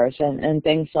bars and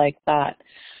things like that.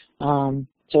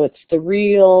 So it's the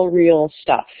real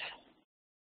stuff.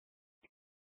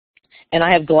 And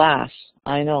I have glass.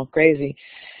 I know, crazy.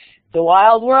 The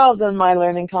wild world in my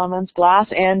Learning Commons, glass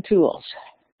and tools.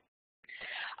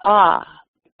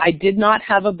 I did not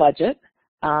have a budget.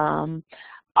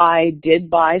 I did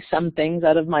buy some things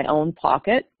out of my own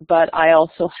pocket, but I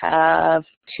also have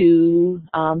two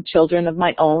children of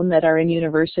my own that are in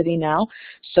university now.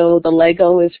 So the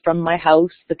Lego is from my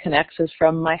house, the Connects is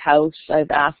from my house.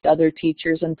 I've asked other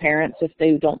teachers and parents if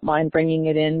they don't mind bringing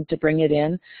it in to bring it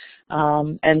in.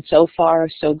 And so far,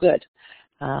 so good.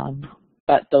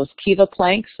 But those Kiva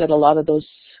planks that a lot of those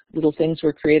little things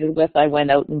were created with, I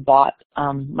went out and bought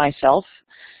myself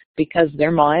because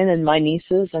they're mine and my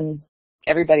nieces, and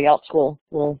everybody else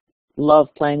will love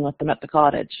playing with them at the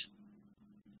cottage.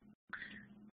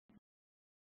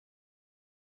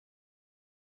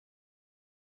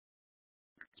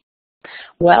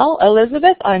 Well,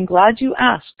 Elizabeth, I'm glad you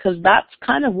asked, because that's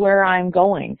kind of where I'm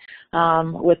going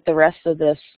with the rest of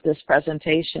this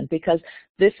presentation, because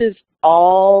this is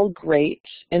all great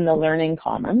in the Learning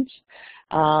Commons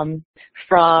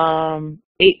from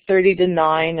 8:30 to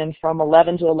 9 and from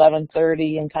 11 to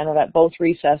 11:30 and kind of at both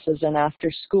recesses and after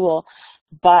school.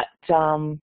 But,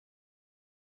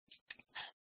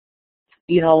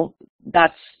 you know,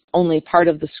 that's only part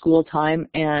of the school time,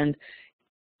 and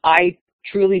I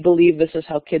truly believe this is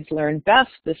how kids learn best.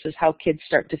 This is how kids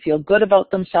start to feel good about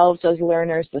themselves as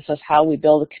learners. This is how we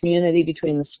build a community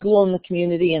between the school and the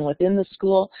community and within the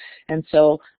school. And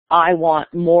so I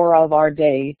want more of our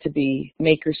day to be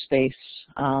Makerspace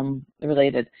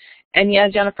related. And yeah,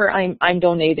 Jennifer, I'm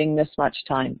donating this much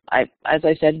time. As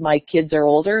I said, my kids are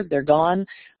older, they're gone.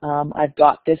 I've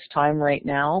got this time right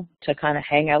now to kind of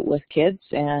hang out with kids,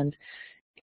 and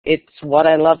it's what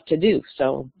I love to do.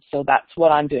 So that's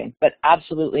what I'm doing, but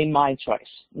absolutely my choice.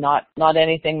 Not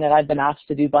anything that I've been asked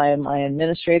to do by my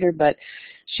administrator, but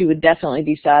she would definitely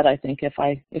be sad, I think, if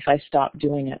I stopped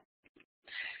doing it.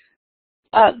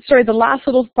 Sorry, the last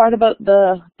little part about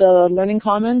the Learning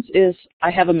Commons is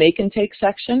I have a make and take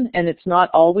section, and it's not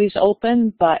always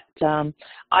open, but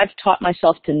I've taught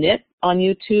myself to knit on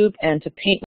YouTube and to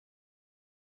paint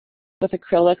with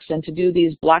acrylics and to do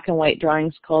these black and white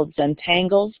drawings called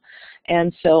Zentangles.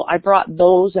 And so I brought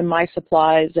those and my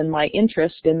supplies and my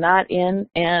interest in that in,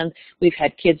 and we've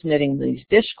had kids knitting these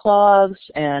dishcloths,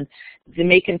 and the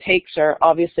make and takes are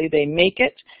obviously they make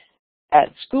it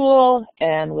at school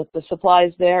and with the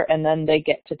supplies there, and then they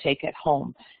get to take it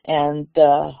home. And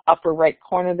the upper right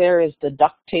corner there is the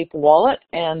duct tape wallet,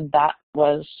 and that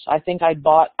was, I think I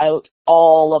bought out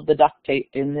all of the duct tape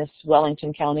in this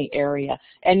Wellington County area.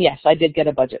 And yes, I did get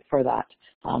a budget for that.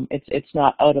 It's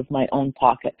not out of my own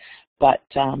pocket, but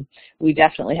we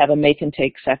definitely have a make and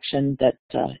take section that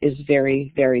is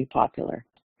very, very popular.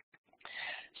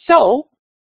 So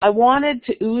I wanted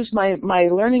to ooze my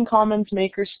Learning Commons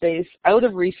Makerspace out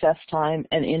of recess time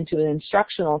and into an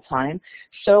instructional time.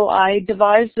 So I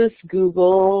devised this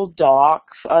Google Doc,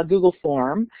 Google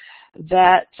form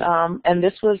that, and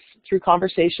this was through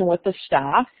conversation with the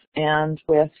staff and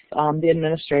with the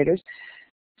administrators.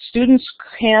 Students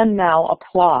can now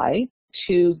apply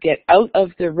to get out of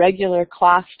the regular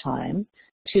class time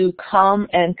to come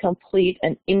and complete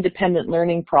an independent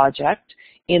learning project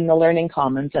in the Learning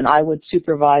Commons, and I would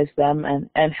supervise them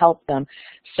and help them.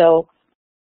 So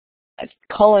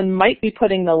Colin might be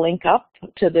putting the link up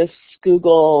to this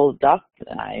Google Doc.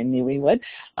 I knew he would.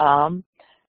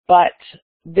 But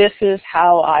this is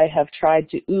how I have tried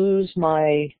to ooze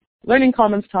my Learning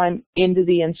Commons time into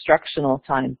the instructional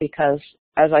time, because,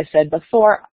 as I said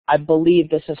before, I believe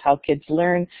this is how kids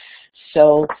learn.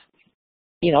 So,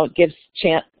 you know, it gives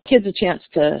kids a chance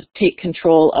to take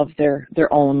control of their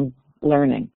own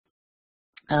learning.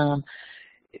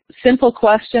 Simple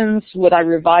questions, would I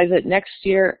revise it next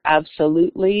year?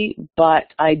 Absolutely, but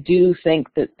I do think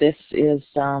that this is,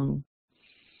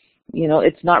 you know,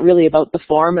 it's not really about the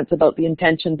form, it's about the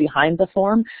intention behind the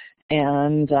form,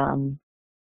 and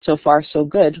so far so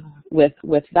good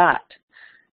with that.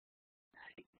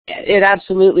 It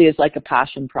absolutely is like a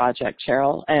passion project,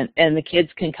 Cheryl, and the kids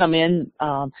can come in.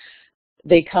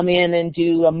 they come in and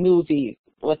do a movie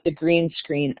with the green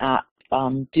screen app,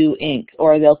 do ink,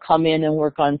 or they'll come in and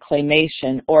work on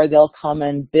claymation, or they'll come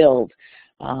and build.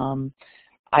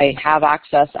 I have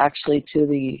access actually to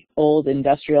the old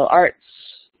industrial arts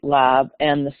lab,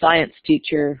 and the science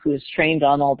teacher who's trained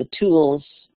on all the tools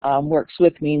works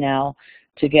with me now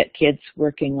to get kids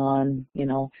working on,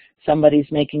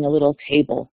 somebody's making a little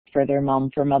table for their mom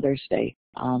for Mother's Day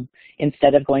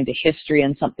instead of going to history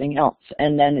and something else.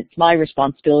 And then it's my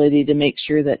responsibility to make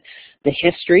sure that the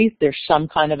history, there's some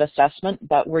kind of assessment,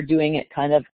 but we're doing it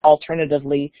kind of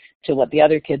alternatively to what the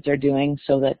other kids are doing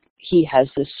so that he has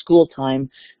this school time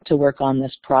to work on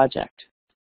this project.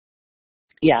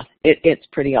 Yeah, it's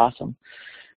pretty awesome.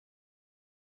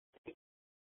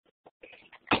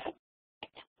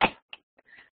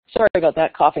 Sorry about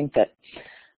that coughing fit.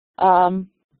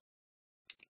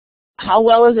 How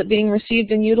well is it being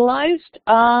received and utilized?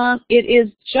 It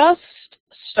is just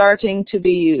starting to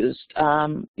be used.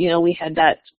 We had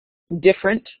that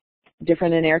different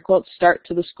in air quotes, start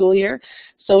to the school year.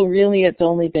 So really it's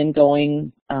only been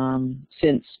going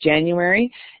since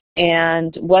January.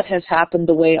 And what has happened,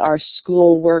 the way our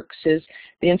school works is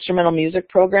the instrumental music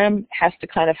program has to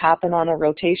kind of happen on a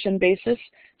rotation basis.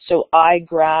 So I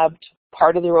grabbed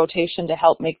part of the rotation to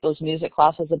help make those music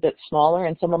classes a bit smaller.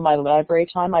 And some of my library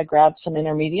time, I grabbed some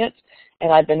intermediates,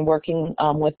 and I've been working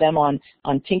with them on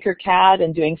Tinkercad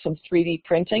and doing some 3D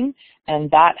printing. And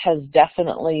that has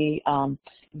definitely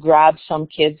grabbed some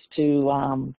kids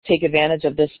to take advantage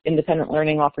of this independent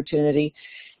learning opportunity.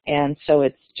 And so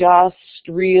it's just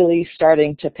really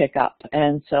starting to pick up.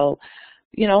 And so,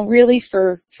 really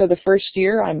for the first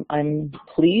year, I'm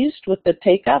pleased with the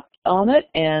take up on it,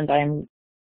 and I'm,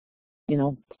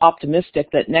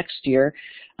 optimistic that next year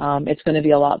it's going to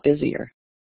be a lot busier.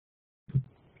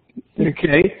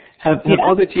 Okay. Have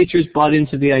other teachers bought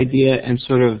into the idea and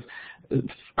sort of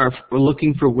are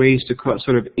looking for ways to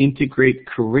sort of integrate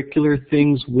curricular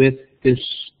things with this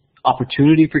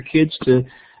opportunity for kids to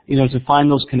find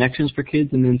those connections for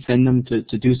kids and then send them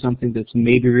to do something that's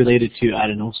maybe related to, I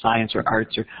don't know, science or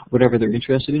arts or whatever they're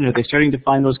interested in? Are they starting to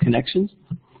find those connections?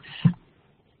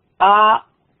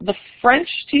 The French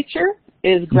teacher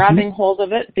is grabbing hold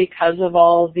of it because of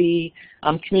all the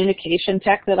communication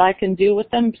tech that I can do with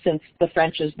them, since the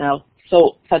French is now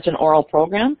such an oral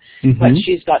program, but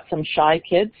she's got some shy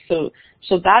kids. So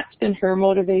that's been her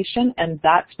motivation, and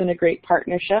that's been a great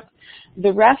partnership.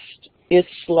 The rest is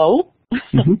slow.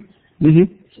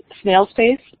 Snail's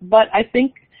pace, but I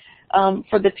think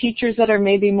for the teachers that are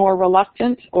maybe more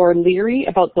reluctant or leery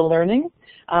about the learning,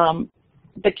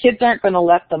 the kids aren't going to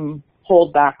let them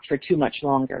hold back for too much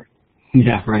longer.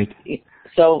 Yeah, right.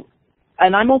 So,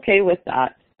 and I'm okay with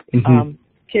that.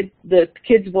 The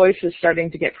kids' voice is starting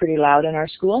to get pretty loud in our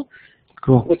school,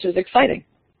 cool, which is exciting.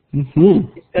 It's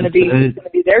going to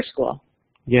be their school.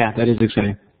 Yeah, that is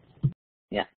exciting.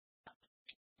 Yeah.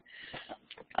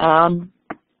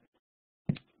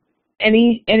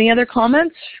 Any other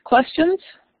comments, questions?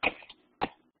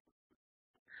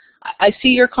 I see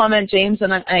your comment, James,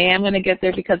 and I am going to get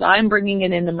there because I'm bringing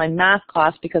it into my math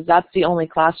class because that's the only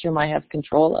classroom I have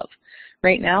control of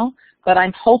right now. But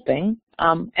I'm hoping,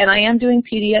 and I am doing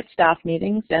PD at staff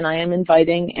meetings, and I am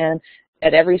inviting, and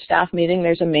at every staff meeting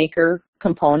there's a maker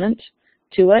component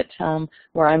to it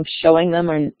where I'm showing them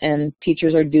and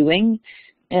teachers are doing.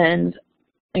 And,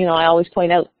 I always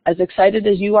point out, as excited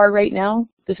as you are right now,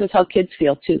 this is how kids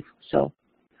feel too. So,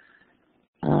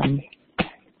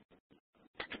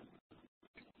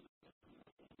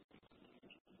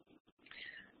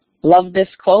 love this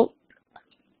quote.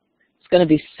 It's going to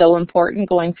be so important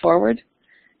going forward.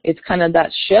 It's kind of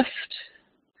that shift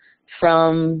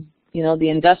from, the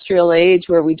industrial age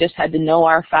where we just had to know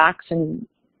our facts and,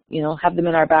 have them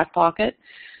in our back pocket,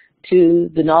 to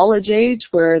the knowledge age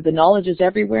where the knowledge is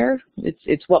everywhere.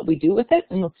 It's what we do with it,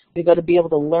 and we've got to be able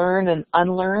to learn and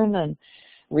unlearn and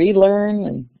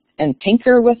relearn and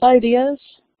tinker with ideas.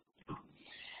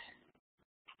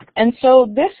 And so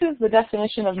this is the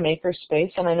definition of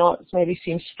Makerspace, and I know it maybe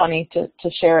seems funny to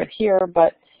share it here,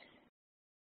 but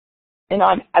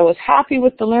I was happy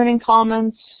with the Learning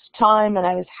Commons time, and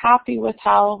I was happy with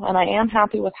and I am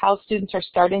happy with how students are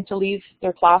starting to leave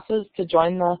their classes to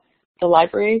join the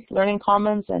library Learning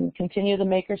Commons and continue the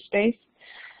Makerspace.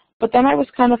 But then I was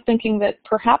kind of thinking that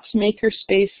perhaps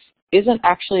Makerspace isn't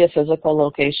actually a physical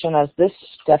location, as this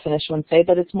definition would say,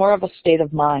 but it's more of a state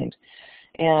of mind.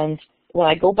 And when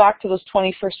I go back to those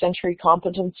 21st century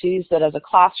competencies that as a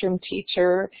classroom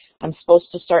teacher I'm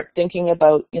supposed to start thinking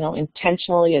about,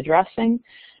 intentionally addressing,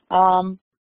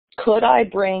 could I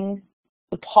bring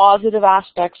the positive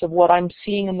aspects of what I'm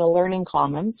seeing in the Learning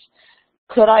Commons?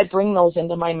 could I bring those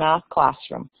into my math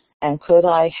classroom? And could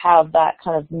I have that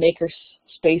kind of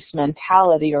makerspace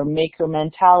mentality or maker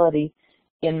mentality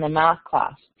in the math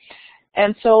class?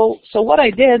 And so what I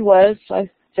did was I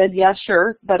said, yeah,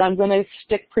 sure, but I'm going to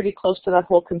stick pretty close to that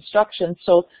whole construction.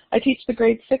 So I teach the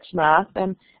grade 6 math,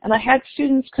 and I had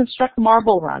students construct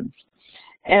marble runs.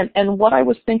 And what I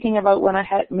was thinking about when I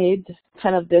had made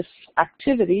kind of this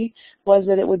activity was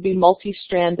that it would be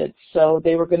multi-stranded. So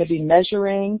they were going to be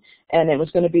measuring, and it was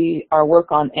going to be our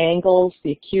work on angles,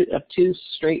 the acute, obtuse,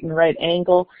 straight and right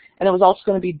angle, and it was also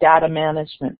going to be data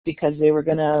management because they were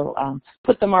going to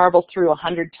put the marble through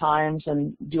 100 times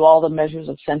and do all the measures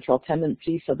of central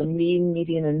tendency, so the mean,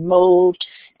 median, and mode,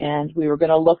 and we were going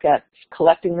to look at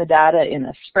collecting the data in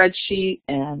a spreadsheet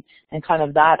and kind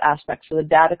of that aspect. So the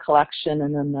data collection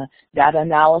and then the data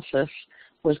analysis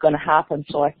was going to happen.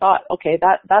 So I thought, okay,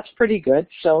 that's pretty good.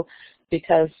 So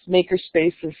because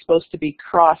Makerspace is supposed to be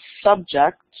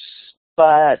cross-subject,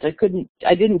 but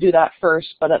I didn't do that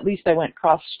first, but at least I went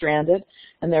cross-stranded,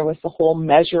 and there was the whole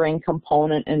measuring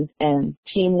component and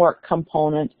teamwork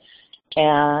component,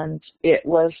 and it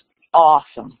was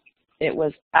awesome. It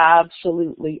was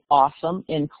absolutely awesome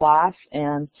in class,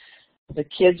 and the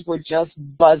kids were just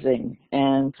buzzing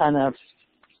and kind of,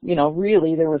 you know,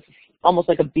 really there was almost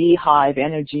like a beehive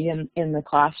energy in the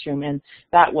classroom, and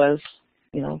that was,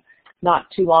 you know, not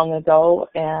too long ago,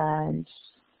 and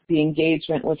the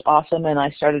engagement was awesome, and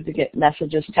I started to get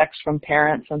messages, texts from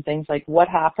parents and things like, what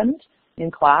happened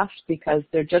in class? Because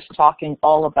they're just talking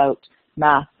all about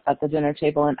math at the dinner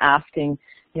table and asking,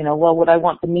 you know, well, would I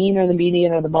want the mean or the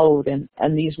median or the mode?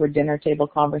 And these were dinner table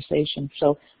conversations.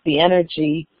 So the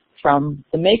energy from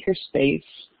the Makerspace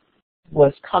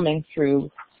was coming through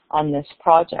on this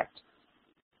project.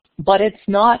 But it's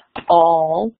not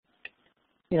all,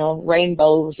 you know,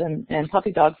 rainbows and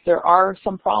puppy dogs. There are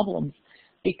some problems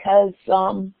because,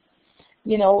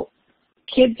 you know,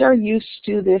 kids are used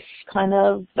to this kind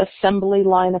of assembly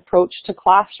line approach to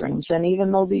classrooms. And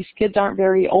even though these kids aren't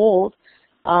very old,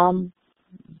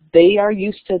 they are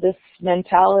used to this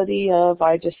mentality of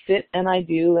I just sit and I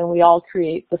do, and we all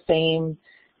create the same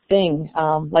thing,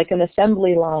 like an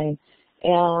assembly line.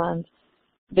 And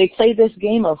they play this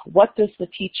game of what does the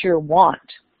teacher want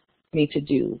me to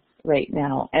do right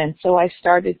now? And so I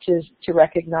started to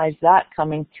recognize that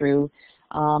coming through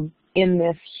in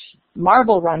this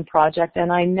marble run project,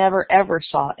 and I never ever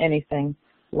saw anything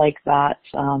like that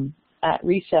at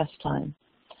recess time.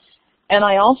 And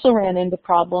I also ran into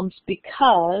problems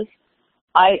because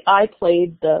I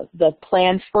played the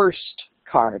plan first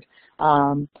card.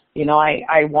 You know,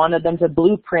 I wanted them to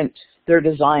blueprint their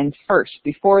design first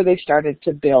before they started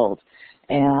to build.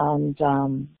 And,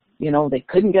 you know, they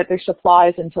couldn't get their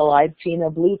supplies until I'd seen a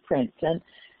blueprint.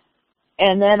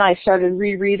 And then I started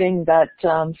rereading that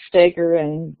Steger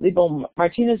and Libo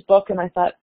Martinez book, and I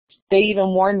thought, they even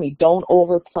warned me, don't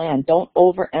over-plan, don't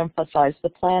overemphasize the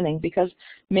planning, because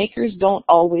makers don't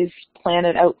always plan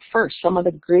it out first. Some of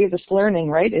the greatest learning,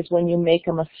 right, is when you make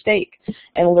a mistake,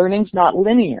 and learning's not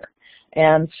linear.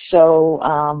 And so,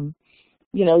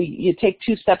 you know, you take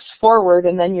 2 steps forward,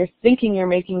 and then you're thinking you're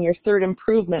making your 3rd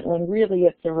improvement, when really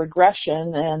it's a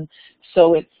regression, and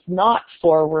so it's not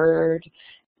forward.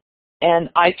 And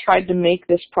I tried to make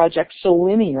this project so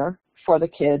linear for the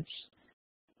kids,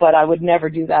 but I would never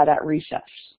do that at recess.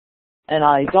 And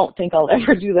I don't think I'll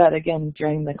ever do that again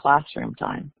during the classroom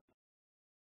time.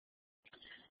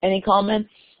 Any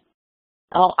comments?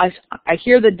 Oh, I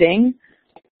hear the ding.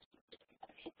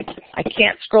 I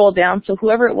can't scroll down, so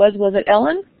whoever it was it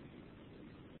Ellen?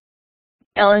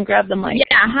 Ellen, grab the mic.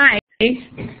 Yeah, hi.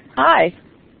 Hi.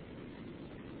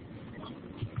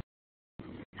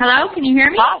 Hello, can you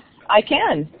hear me? Hi, I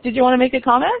can. Did you want to make a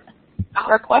comment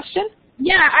or a question?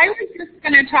 Yeah, I was just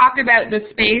going to talk about the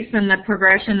space and the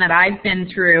progression that I've been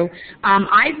through.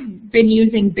 I've been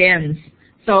using bins.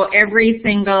 So every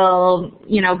single,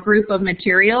 you know, group of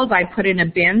materials I put in a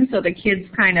bin, so the kids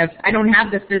kind of, I don't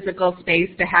have the physical space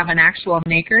to have an actual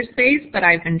maker space, but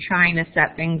I've been trying to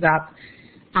set things up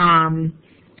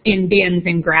in bins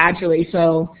and gradually.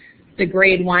 So the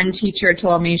grade 1 teacher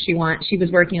told me she was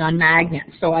working on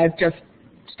magnets. So I've just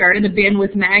started a bin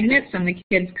with magnets, and the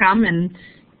kids come and,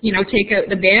 you know, take out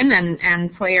the bin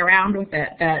and play around with it.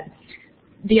 But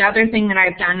the other thing that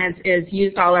I've done is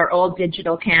used all our old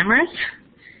digital cameras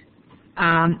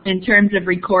in terms of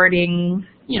recording,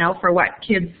 you know, for what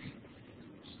kids,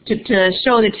 to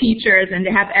show the teachers and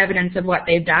to have evidence of what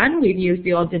they've done. We've used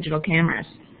the old digital cameras.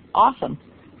 Awesome.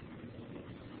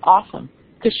 Awesome.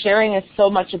 Because sharing is so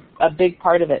much a big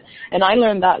part of it. And I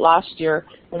learned that last year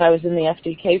when I was in the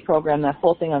FDK program, that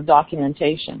whole thing of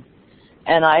documentation.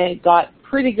 And I got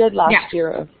pretty good last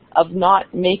year of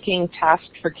not making tasks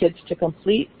for kids to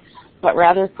complete, but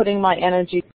rather putting my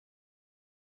energy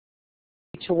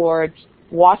towards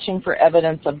watching for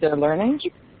evidence of their learning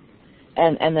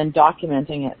and then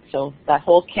documenting it. So that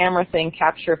whole camera thing,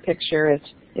 capture a picture,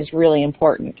 is really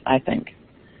important, I think.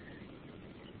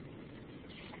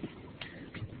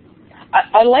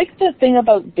 I like the thing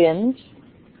about bins.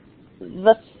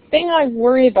 The thing I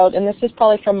worry about, and this is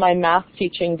probably from my math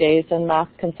teaching days and math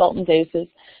consultant days, is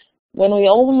when we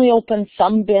only open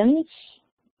some bins,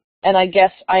 and I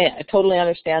guess I totally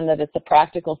understand that it's a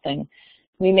practical thing,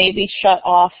 we maybe shut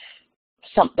off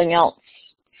something else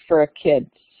for a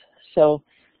kid. So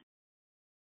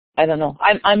I don't know.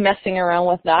 I'm messing around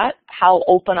with that. How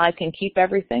open I can keep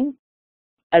everything,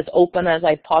 as open as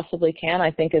I possibly can, I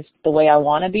think is the way I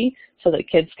want to be, so that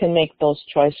kids can make those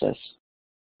choices.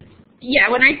 Yeah,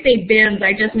 when I say bins,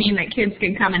 I just mean that kids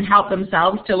can come and help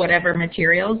themselves to whatever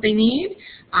materials they need.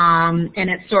 And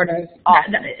it's sort of,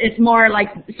 it's more like,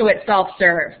 so it's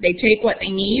self-serve. They take what they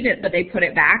need, but they put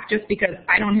it back just because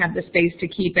I don't have the space to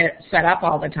keep it set up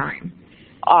all the time.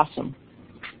 Awesome.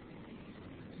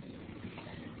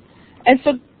 And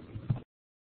so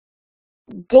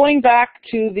going back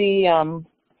to the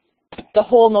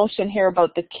whole notion here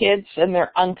about the kids and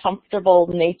their uncomfortable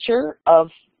nature of,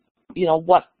 you know,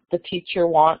 what the teacher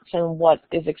wants and what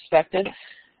is expected,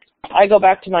 I go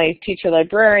back to my teacher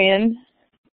librarian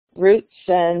roots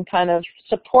and kind of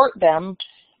support them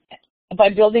by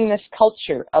building this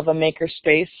culture of a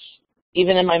makerspace,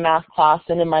 even in my math class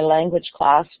and in my language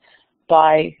class,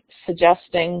 by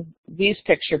suggesting these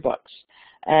picture books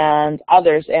and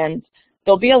others. And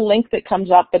there'll be a link that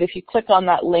comes up, but if you click on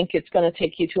that link, it's going to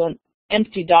take you to an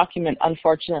empty document,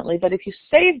 unfortunately. But if you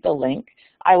save the link,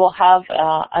 I will have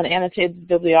an annotated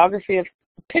bibliography of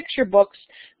picture books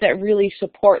that really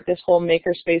support this whole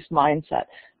makerspace mindset,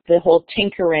 the whole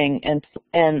tinkering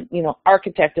and you know,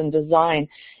 architect and design.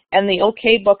 And the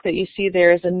OK book that you see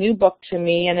there is a new book to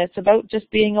me, and it's about just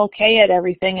being okay at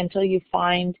everything until you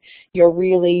find your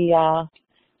really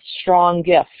strong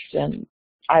gift. And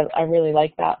I really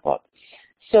like that book.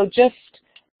 So just,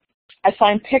 I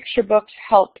find picture books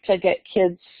help to get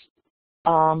kids,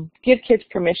 give kids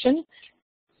permission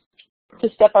to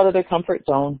step out of their comfort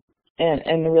zone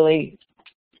and really,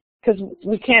 because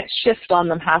we can't shift on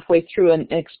them halfway through and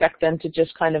expect them to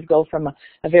just kind of go from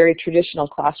a very traditional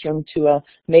classroom to a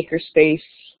makerspace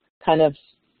kind of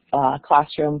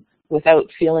classroom without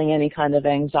feeling any kind of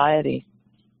anxiety.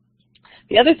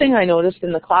 The other thing I noticed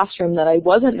in the classroom that I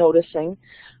wasn't noticing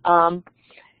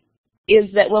is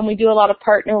that when we do a lot of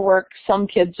partner work, some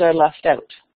kids are left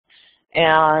out.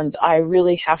 And I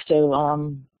really have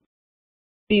to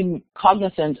be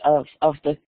cognizant of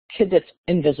the kid that's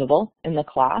invisible in the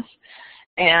class.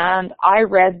 And I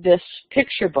read this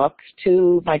picture book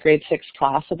to my grade 6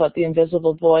 class about the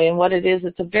invisible boy, and what it is,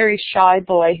 it's a very shy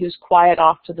boy who's quiet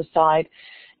off to the side,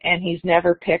 and he's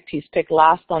never picked. He's picked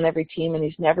last on every team, and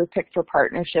he's never picked for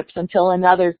partnerships until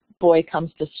another boy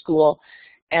comes to school,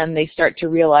 and they start to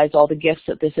realize all the gifts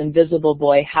that this invisible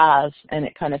boy has, and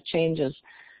it kind of changes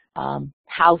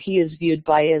how he is viewed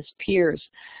by his peers.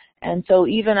 And so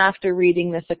even after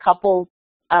reading this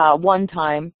one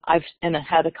time, I've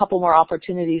had a couple more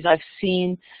opportunities, I've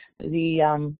seen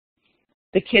the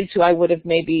kids who I would have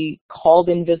maybe called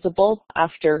invisible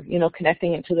after, you know,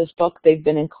 connecting it to this book, they've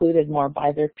been included more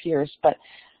by their peers. But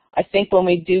I think when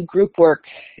we do group work,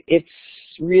 it's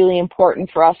really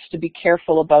important for us to be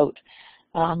careful about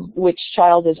which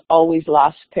child is always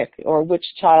last pick, or which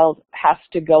child has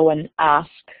to go and ask,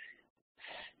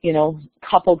 you know,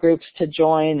 couple groups to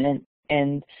join,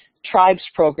 and tribes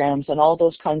programs and all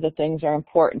those kinds of things are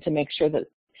important to make sure that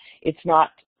it's not,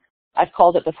 I've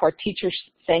called it before,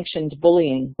 teacher-sanctioned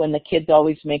bullying, when the kids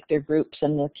always make their groups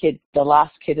and the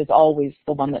last kid is always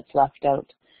the one that's left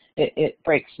out. It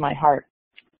breaks my heart.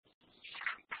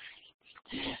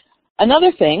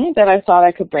 Another thing that I thought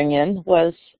I could bring in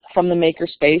was from the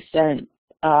Makerspace, and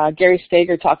Gary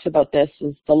Steger talks about this,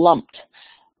 is the lumped.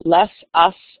 Less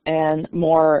us and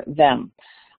more them.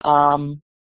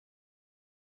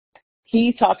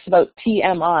 He talks about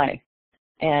TMI,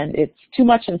 and it's too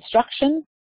much instruction,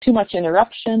 too much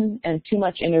interruption, and too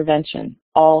much intervention,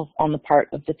 all on the part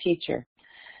of the teacher.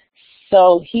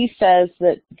 So he says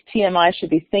that TMI should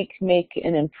be think, make,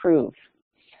 and improve.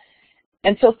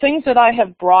 And so things that I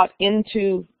have brought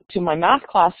into my math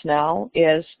class now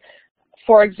is,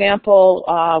 for example,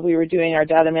 we were doing our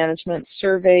data management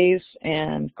surveys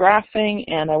and graphing,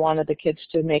 and I wanted the kids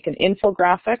to make an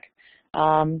infographic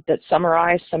that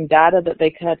summarized some data that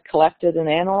they had collected and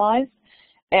analyzed.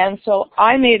 And so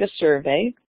I made a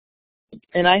survey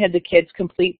and I had the kids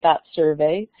complete that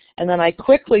survey, and then I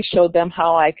quickly showed them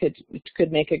how I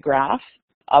could make a graph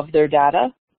of their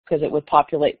data, because it would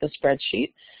populate the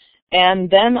spreadsheet. And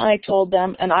then I told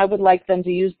them, and I would like them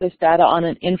to use this data on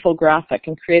an infographic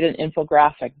and create an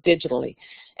infographic digitally.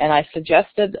 And I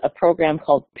suggested a program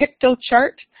called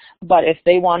PictoChart, but if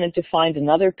they wanted to find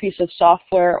another piece of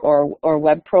software or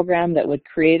web program that would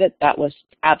create it, that was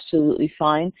absolutely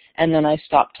fine. And then I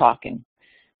stopped talking.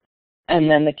 And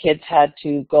then the kids had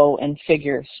to go and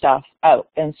figure stuff out.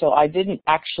 And so I didn't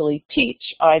actually teach,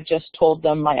 I just told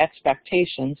them my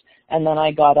expectations, and then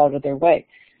I got out of their way.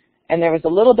 And there was a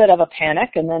little bit of a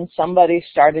panic, and then somebody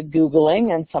started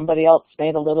Googling, and somebody else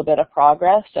made a little bit of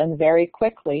progress, and very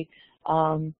quickly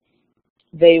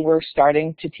they were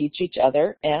starting to teach each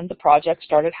other, and the project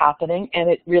started happening, and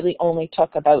it really only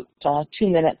took about 2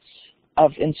 minutes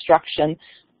of instruction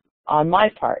on my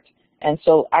part. And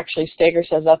so actually Steger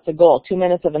says that's the goal, 2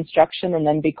 minutes of instruction and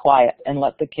then be quiet and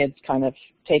let the kids kind of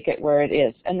take it where it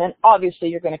is. And then obviously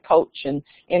you're going to coach and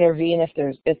intervene if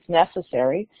it's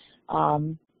necessary.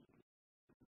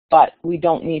 But we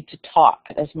don't need to talk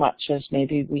as much as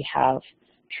maybe we have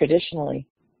traditionally.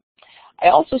 I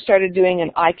also started doing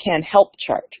an I Can Help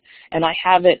chart, and I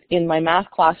have it in my math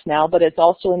class now, but it's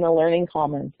also in the Learning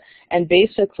Commons. And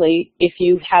basically, if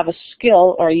you have a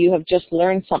skill or you have just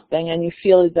learned something and you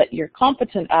feel that you're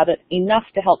competent at it enough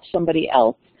to help somebody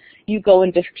else, you go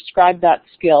and describe that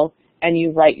skill and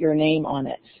you write your name on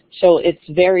it. So it's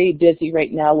very busy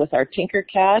right now with our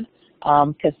Tinkercad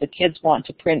because the kids want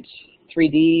to print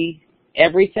 3D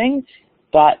everything,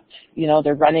 but you know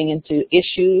they're running into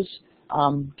issues.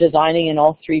 Designing in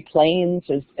all 3 planes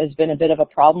has been a bit of a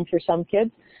problem for some kids.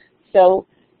 So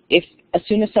as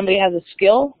soon as somebody has a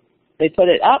skill, they put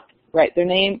it up, write their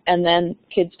name, and then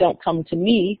kids don't come to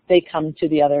me, they come to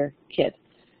the other kid,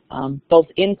 both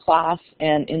in class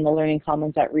and in the Learning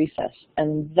Commons at recess.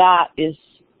 And that is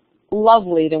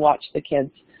lovely to watch the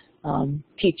kids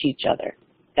teach each other.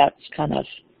 That's kind of,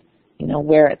 you know,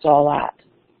 where it's all at.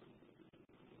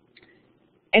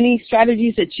 Any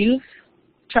strategies that you've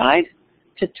tried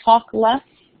to talk less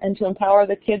and to empower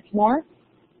the kids more?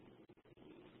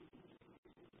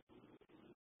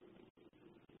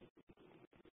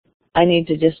 I need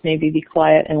to just maybe be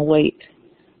quiet and wait.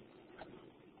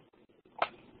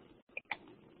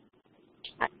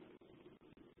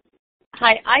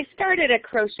 Hi, I started a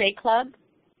crochet club.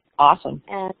 Awesome.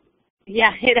 And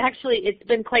yeah, it's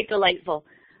been quite delightful.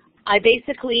 I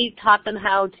basically taught them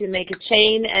how to make a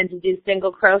chain and to do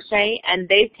single crochet, and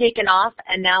they've taken off,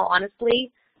 and now,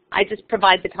 honestly, I just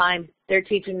provide the time. They're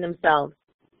teaching themselves.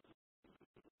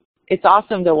 It's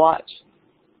awesome to watch.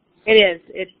 It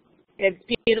is. It's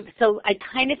beautiful. So I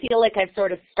kind of feel like I've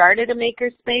sort of started a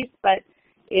makerspace, but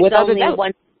it's without only a doubt.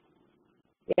 one.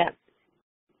 Yeah.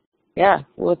 Yeah,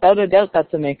 without a doubt,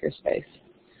 that's a makerspace.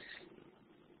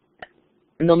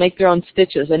 And they'll make their own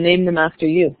stitches and name them after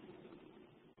you.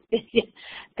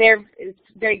 It's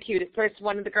very cute. At first,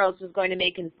 one of the girls was going to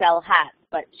make and sell hats,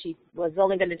 but she was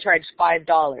only going to charge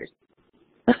 $5,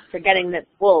 forgetting that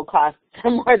wool costs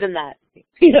more than that.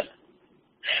 Yeah.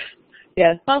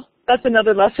 Yeah. Well, that's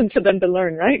another lesson for them to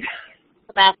learn, right?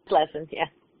 Math lesson, yeah.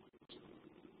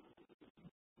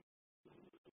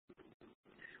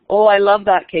 Oh, I love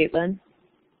that, Caitlin.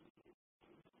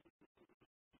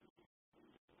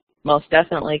 Most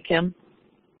definitely, Kim.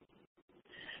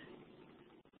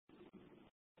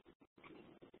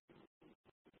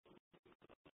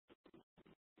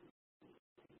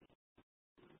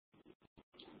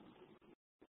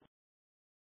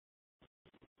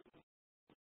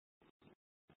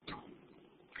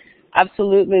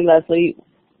 Absolutely, Leslie.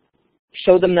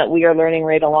 Show them that we are learning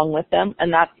right along with them.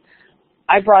 And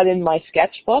I brought in my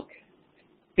sketchbook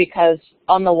because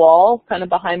on the wall, kind of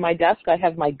behind my desk, I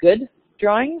have my good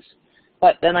drawings.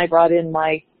 But then I brought in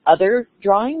my other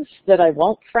drawings that I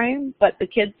won't frame. But the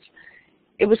kids,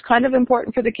 it was kind of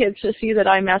important for the kids to see that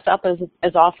I mess up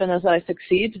as often as I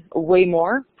succeed, way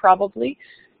more probably.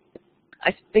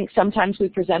 I think sometimes we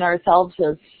present ourselves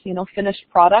as, you know, finished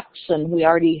products and we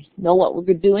already know what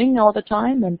we're doing all the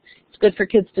time, and it's good for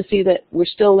kids to see that we're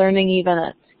still learning even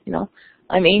at, you know,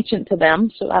 I'm ancient to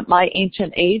them, so at my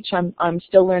ancient age I'm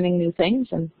still learning new things,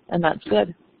 and that's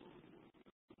good.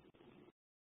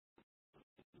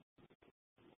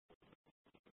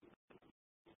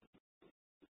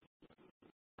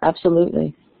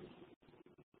 Absolutely.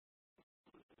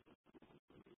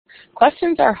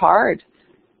 Questions are hard.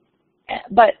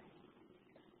 But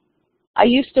I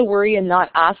used to worry and not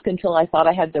ask until I thought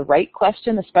I had the right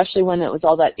question, especially when it was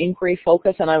all that inquiry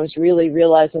focus and I was really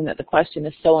realizing that the question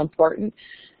is so important.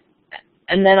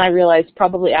 And then I realized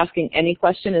probably asking any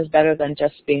question is better than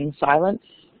just being silent,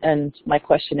 and my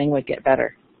questioning would get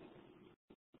better.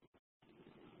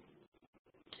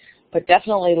 But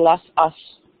definitely less us,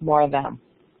 more them.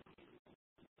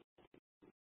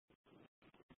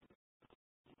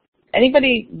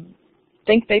 Anybody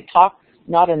think they talk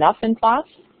not enough in class?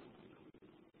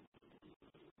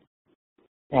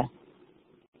 Yeah,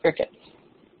 crickets.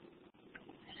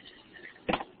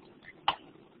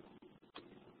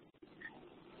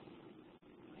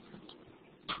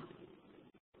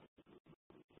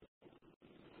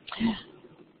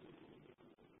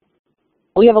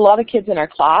 We have a lot of kids in our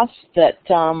class that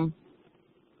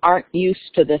aren't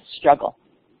used to this struggle.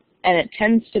 And it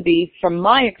tends to be, from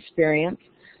my experience,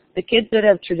 the kids that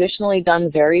have traditionally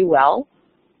done very well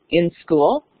in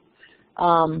school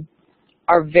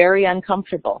are very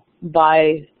uncomfortable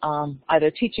by either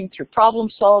teaching through problem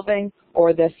solving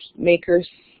or this makerspace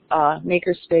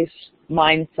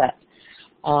mindset.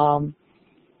 And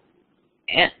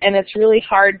it's really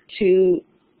hard to,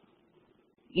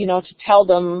 to tell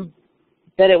them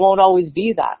that it won't always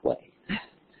be that way.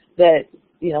 That,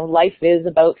 life is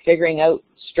about figuring out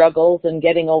struggles and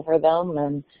getting over them,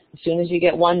 and as soon as you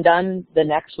get one done, the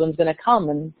next one's going to come.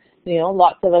 And,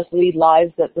 lots of us lead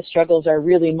lives that the struggles are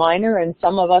really minor, and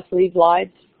some of us lead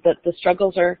lives that the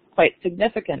struggles are quite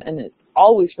significant, and it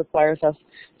always requires us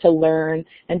to learn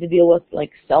and to deal with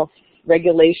like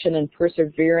self-regulation and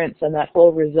perseverance and that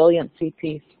whole resiliency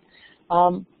piece.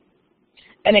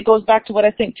 And it goes back to what I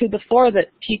think too before, that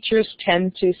teachers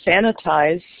tend to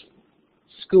sanitize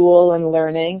school and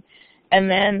learning, and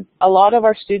then a lot of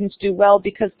our students do well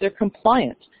because they're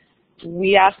compliant.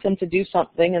 We ask them to do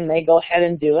something and they go ahead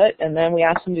and do it, and then we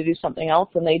ask them to do something else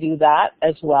and they do that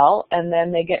as well, and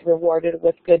then they get rewarded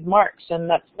with good marks. And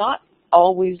that's not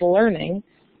always learning.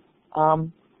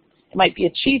 It might be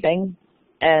achieving,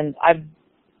 and I've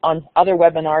on other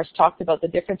webinars talked about the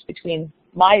difference between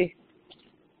my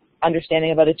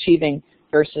understanding about achieving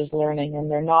versus learning, and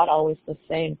they're not always the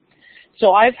same.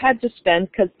 So I've had to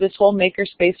spend, because this whole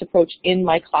makerspace approach in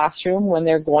my classroom when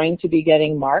they're going to be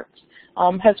getting marks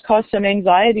has caused some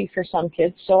anxiety for some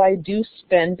kids, so I do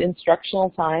spend instructional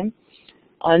time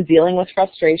on dealing with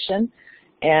frustration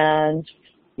and,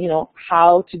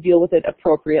 how to deal with it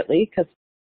appropriately, because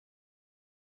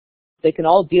they can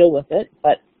all deal with it,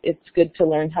 but it's good to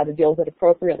learn how to deal with it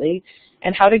appropriately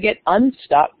and how to get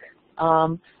unstuck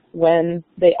when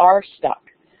they are stuck.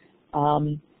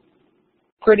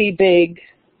 Pretty big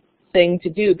thing to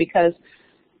do, because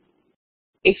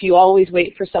if you always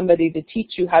wait for somebody to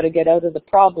teach you how to get out of the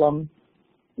problem,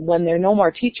 when there are no more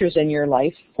teachers in your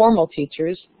life, formal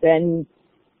teachers, then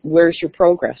where's your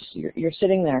progress? You're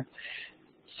sitting there.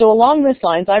 So along this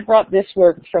lines, I brought this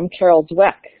work from Carol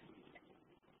Dweck.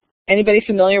 Anybody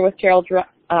familiar with Carol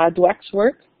Dweck's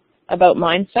work about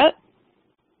mindset?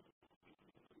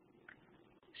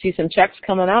 See some checks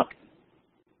coming up?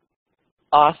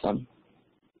 Awesome.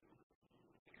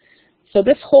 So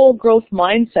this whole growth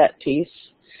mindset piece,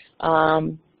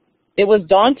 it was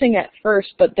daunting at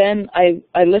first, but then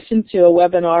I listened to a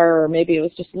webinar, or maybe it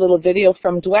was just a little video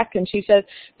from Dweck, and she said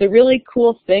the really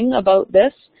cool thing about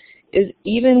this is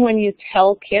even when you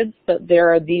tell kids that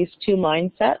there are these two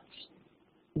mindsets,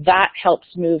 that helps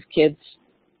move kids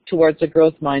towards a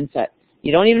growth mindset.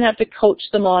 You don't even have to coach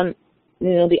them on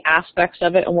the aspects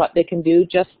of it and what they can do.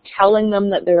 Just telling them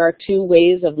that there are two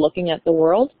ways of looking at the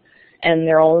world and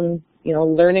their own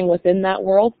learning within that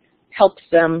world helps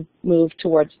them move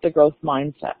towards the growth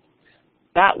mindset.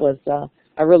 That was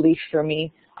a relief for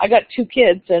me. I got two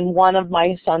kids, and one of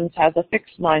my sons has a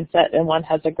fixed mindset and one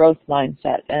has a growth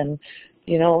mindset. And,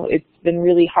 it's been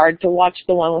really hard to watch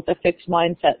the one with a fixed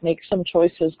mindset make some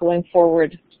choices going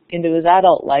forward into his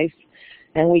adult life.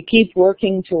 And we keep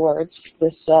working towards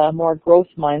this more growth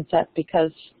mindset,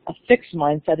 because a fixed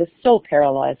mindset is so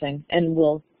paralyzing and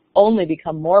will only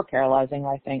become more paralyzing,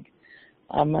 I think,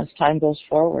 as time goes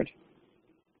forward.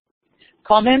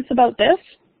 Comments about this?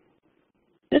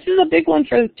 This is a big one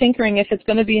for tinkering if it's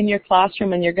going to be in your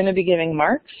classroom and you're going to be giving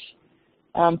marks,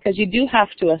 because you do have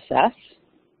to assess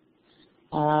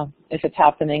if it's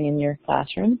happening in your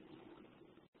classroom.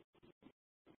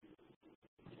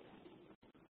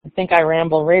 I think I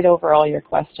ramble right over all your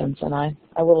questions, and I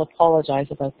will apologize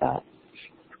about that.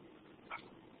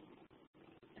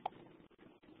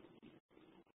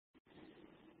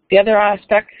 The other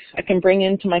aspect I can bring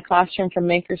into my classroom from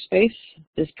Makerspace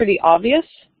is pretty obvious,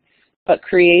 but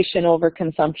creation over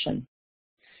consumption.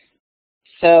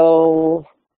 So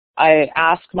I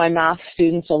ask my math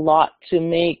students a lot to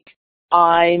make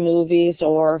iMovies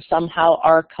or somehow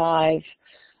archive.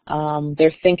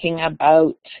 They're thinking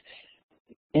about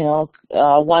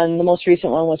the most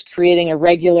recent one was creating a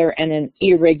regular and an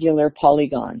irregular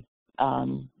polygon.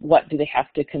 What do they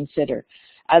have to consider?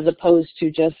 As opposed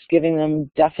to just giving them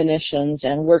definitions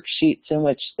and worksheets in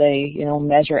which they,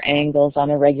 measure angles on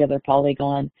a regular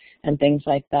polygon and things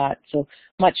like that. So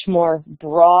much more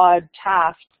broad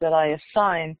tasks that I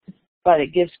assign, but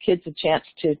it gives kids a chance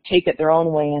to take it their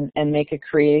own way and make a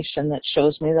creation that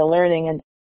shows me the learning. And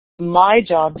my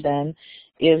job then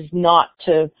is not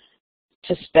to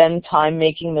spend time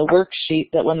making the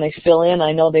worksheet that when they fill in,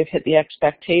 I know they've hit the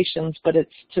expectations, but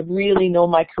it's to really know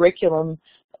my curriculum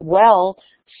well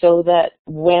so that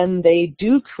when they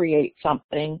do create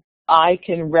something, I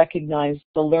can recognize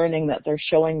the learning that they're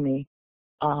showing me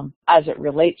as it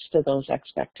relates to those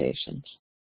expectations.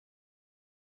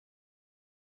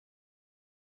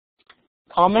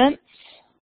 Comments?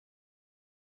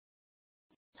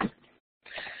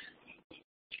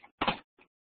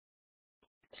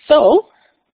 So,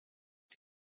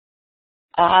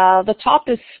 the top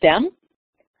is STEM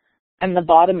and the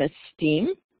bottom is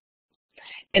STEAM.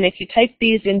 And if you type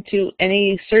these into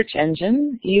any search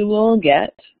engine, you will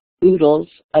get oodles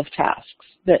of tasks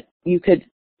that you could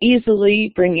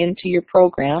easily bring into your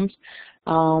programs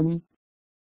to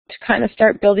kind of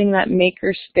start building that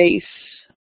makerspace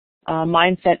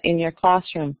mindset in your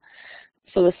classroom.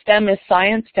 So the STEM is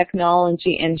science,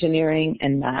 technology, engineering,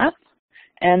 and math.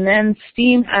 And then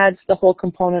STEAM adds the whole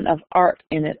component of art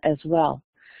in it as well.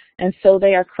 And so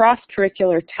they are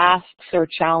cross-curricular tasks or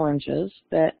challenges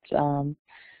that,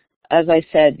 as I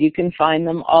said, you can find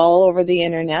them all over the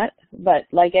internet. But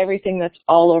like everything that's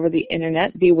all over the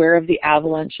internet, beware of the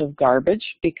avalanche of garbage,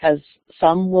 because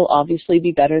some will obviously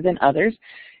be better than others.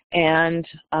 And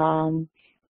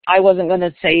I wasn't going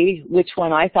to say which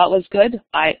one I thought was good.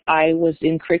 I was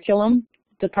in curriculum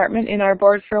department in our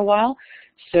board for a while,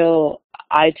 so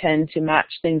I tend to match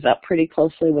things up pretty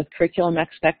closely with curriculum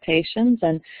expectations,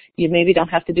 and you maybe don't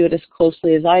have to do it as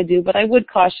closely as I do, but I would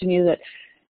caution you that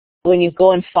when you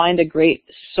go and find a great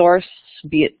source,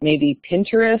 be it maybe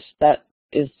Pinterest, that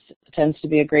tends to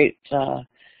be a great,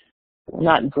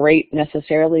 not great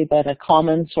necessarily, but a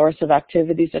common source of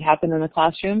activities that happen in the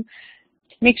classroom,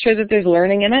 make sure that there's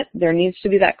learning in it. There needs to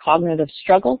be that cognitive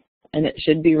struggle, and it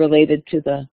should be related to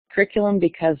the curriculum,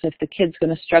 because if the kid's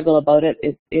going to struggle about it,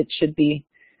 it should be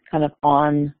kind of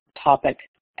on topic,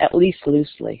 at least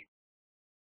loosely.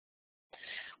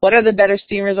 What are the better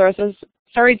STEAM resources?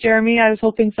 Sorry, Jeremy, I was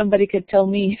hoping somebody could tell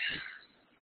me.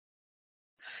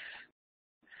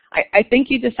 I think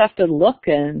you just have to look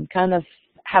and kind of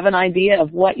have an idea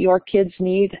of what your kids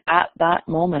need at that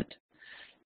moment.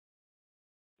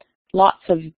 Lots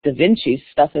of Da Vinci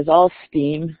stuff is all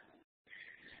STEAM.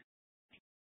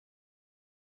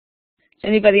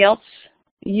 Anybody else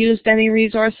used any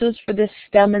resources for this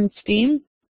STEM and STEAM?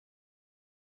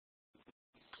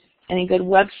 Any good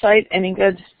website? Any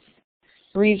good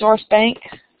resource bank?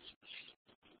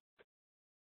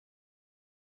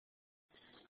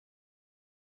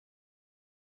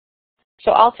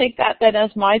 So I'll take that then as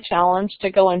my challenge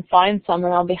to go and find some,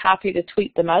 and I'll be happy to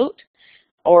tweet them out.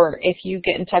 Or if you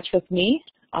get in touch with me,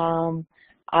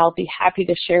 I'll be happy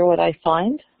to share what I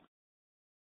find.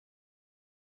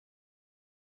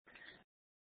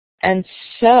 And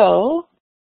so,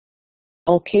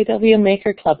 OKW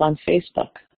Maker Club on Facebook.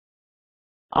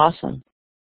 Awesome.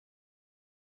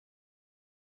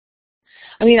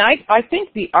 I mean, I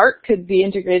think the art could be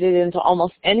integrated into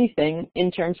almost anything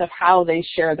in terms of how they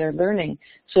share their learning.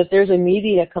 So if there's a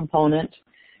media component,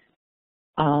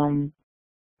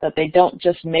 that they don't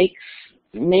just make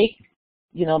the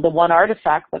one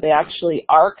artifact, but they actually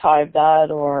archive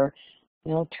that, or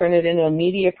turn it into a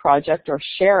media project or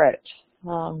share it.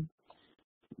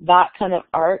 That kind of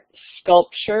art,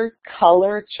 sculpture,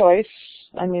 color choice.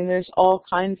 I mean, there's all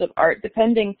kinds of art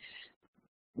depending.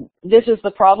 This is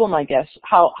the problem, I guess.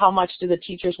 How much do the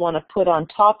teachers want to put on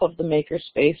top of the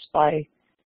makerspace by,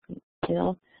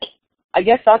 I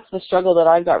guess that's the struggle that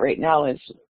I've got right now is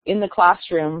in the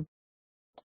classroom,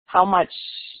 how much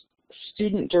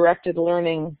student-directed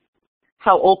learning,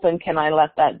 how open can I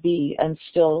let that be and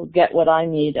still get what I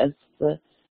need as the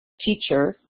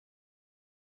teacher?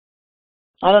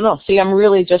 I don't know. See, I'm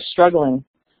really just struggling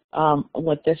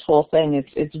with this whole thing.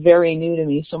 It's very new to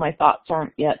me, so my thoughts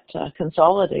aren't yet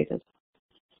consolidated.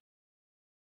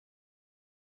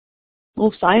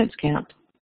 Oh, science camp.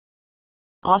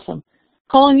 Awesome.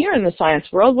 Colin, you're in the science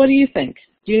world. What do you think?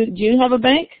 Do you have a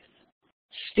bank?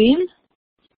 STEAM?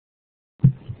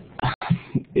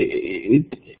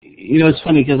 It's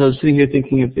funny because I was sitting here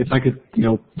thinking if I could,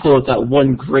 pull out that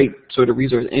one great sort of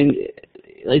resource. And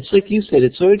it's like you said,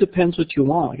 it sort of depends what you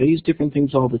want. Like I use different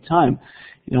things all the time.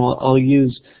 I'll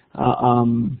use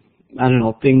I don't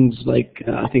know, things like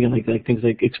I think like things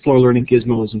like Explore Learning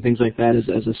Gizmos and things like that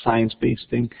as a science-based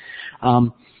thing.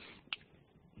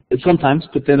 Sometimes,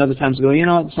 but then other times I go,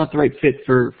 it's not the right fit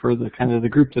for the kind of the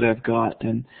group that I've got,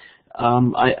 and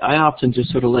I often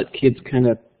just sort of let kids kind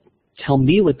of tell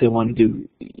me what they want to do.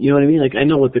 You know what I mean? Like, I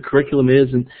know what the curriculum is,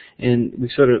 and we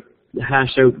sort of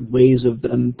hash out ways of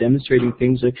them demonstrating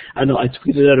things. Like, I know I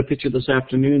tweeted out a picture this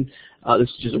afternoon. This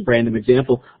is just a random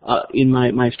example. In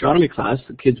my astronomy class,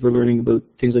 the kids were learning about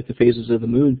things like the phases of the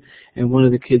moon, and one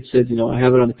of the kids said, I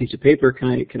have it on a piece of paper.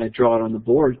 Can I draw it on the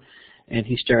board? And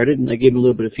he started, and I gave him a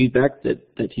little bit of feedback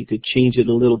that he could change it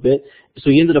a little bit. So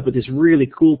he ended up with this really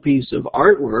cool piece of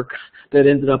artwork that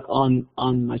ended up on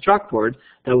my chalkboard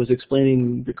that was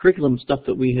explaining the curriculum stuff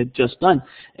that we had just done.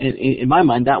 And in my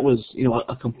mind, that was,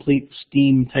 a complete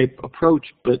STEAM type approach,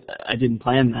 but I didn't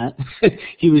plan that.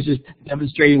 He was just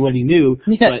demonstrating what he knew,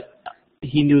 but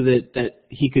he knew that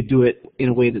he could do it in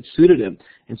a way that suited him.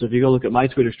 And so if you go look at my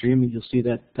Twitter stream, you'll see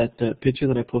that picture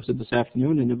that I posted this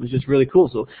afternoon, and it was just really cool.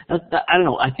 So I don't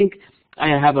know. I think I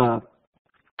have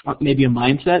maybe a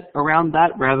mindset around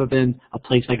that rather than a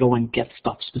place I go and get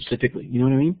stuff specifically. You know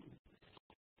what I mean?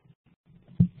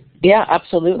 Yeah,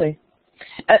 absolutely.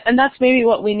 And that's maybe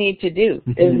what we need to do,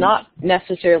 is not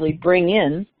necessarily bring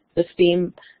in the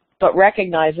STEAM, but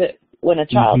recognize it when a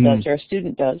child does or a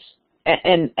student does,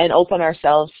 and open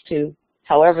ourselves to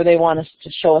however they want us to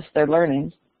show us their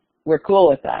learning. We're cool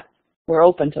with that. We're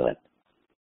open to it.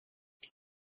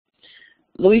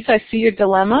 Louise, I see your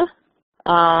dilemma.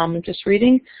 Just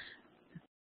reading.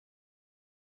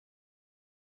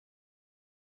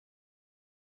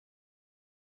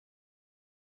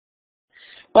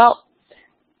 Well,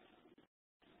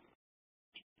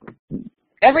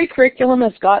 every curriculum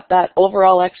has got that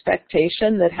overall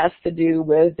expectation that has to do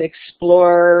with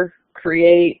explore,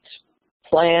 create,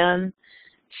 plan.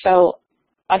 So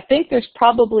I think there's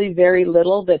probably very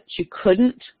little that you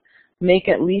couldn't make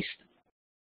at least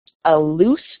a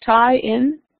loose tie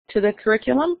in to the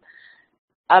curriculum.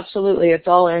 Absolutely, it's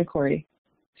all inquiry.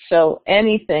 So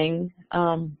anything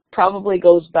probably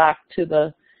goes back to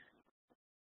the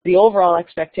overall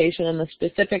expectation and the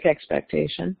specific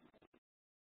expectation.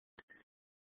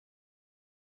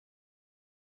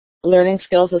 Learning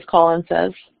skills, as Colin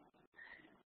says.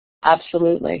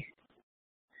 Absolutely.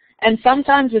 And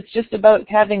sometimes it's just about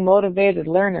having motivated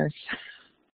learners.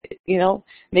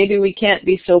 Maybe we can't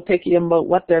be so picky about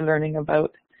what they're learning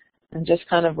about, and just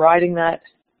kind of riding that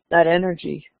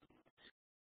energy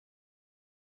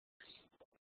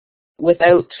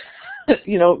without,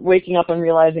 waking up and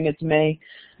realizing it's May.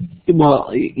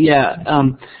 Well, yeah.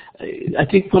 I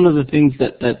think one of the things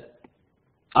that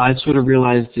I sort of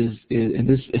realized is, and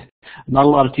this, not a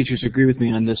lot of teachers agree with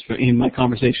me on this in my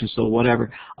conversation, so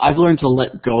whatever. I've learned to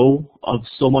let go of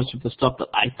so much of the stuff that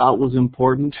I thought was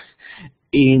important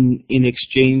in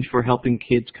exchange for helping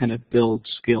kids kind of build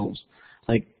skills.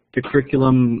 Like the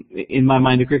curriculum, in my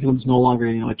mind, the curriculum is no longer,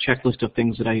 a checklist of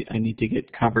things that I need to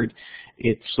get covered.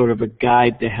 It's sort of a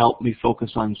guide to help me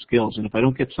focus on skills. And if I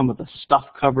don't get some of the stuff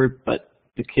covered, but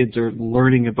the kids are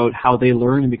learning about how they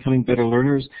learn and becoming better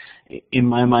learners, in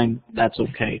my mind, that's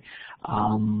okay.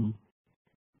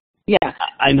 Yeah,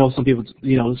 I know some people,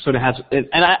 sort of have,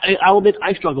 and I'll admit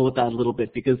I struggle with that a little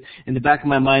bit, because in the back of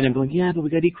my mind I'm going, yeah, but we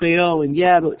got EQAO, and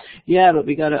but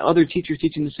we got other teachers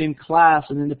teaching the same class,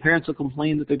 and then the parents will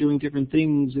complain that they're doing different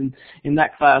things in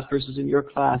that class versus in your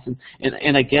class,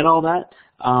 and I get all that.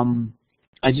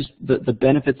 I just, the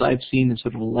benefits I've seen in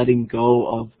sort of letting go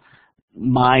of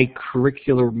my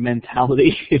curricular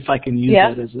mentality, if I can use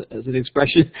that as an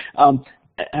expression,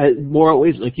 more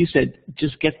ways, like you said,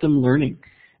 just get them learning.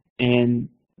 And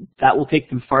that will take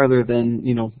them farther than,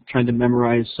 trying to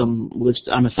memorize some list.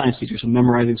 I'm a science teacher, so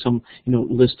memorizing some,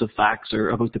 list of facts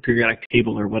or about the periodic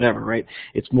table or whatever, right?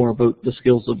 It's more about the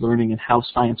skills of learning and how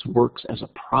science works as a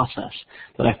process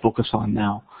that I focus on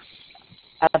now.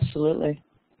 Absolutely.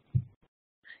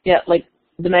 Yeah, like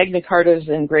the Magna Carta's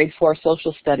in grade 4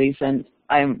 social studies, and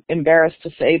I'm embarrassed to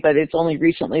say, but it's only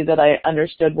recently that I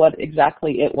understood what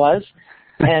exactly it was.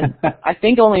 And I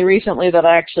think only recently that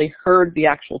I actually heard the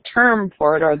actual term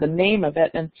for it or the name of it.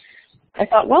 And I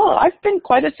thought, well, I've been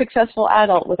quite a successful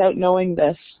adult without knowing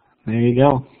this. There you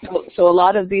go. So a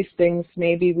lot of these things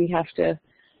maybe we have to,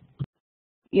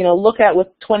 look at with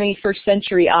 21st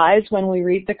century eyes when we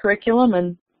read the curriculum,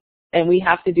 and we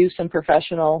have to do some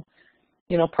professional,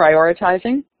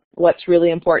 prioritizing what's really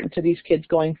important to these kids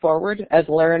going forward as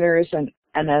learners and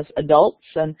as adults.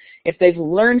 And if they've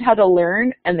learned how to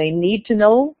learn and they need to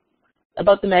know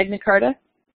about the Magna Carta,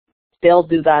 they'll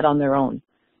do that on their own.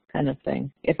 kind of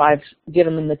thing, if I've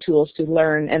given them the tools to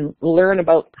learn and learn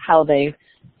about how they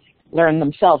learn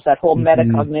themselves, that whole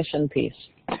metacognition piece.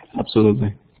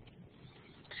 Absolutely.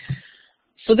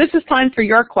 So this is time for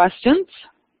your questions.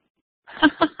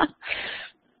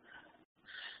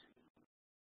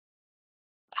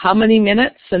 How many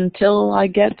minutes until I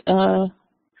get a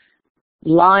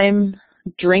lime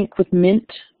drink with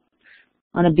mint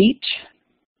on a beach?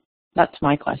 That's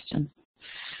my question.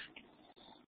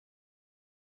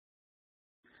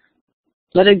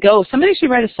 Let it go. Somebody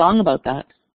should write a song about that.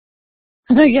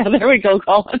 Yeah, there we go,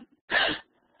 Colin.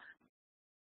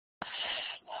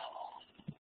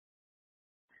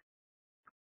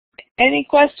 Any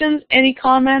questions, any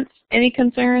comments, any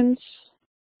concerns?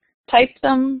 Type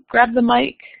them, grab the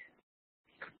mic.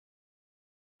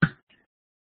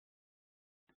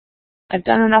 I've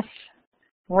done enough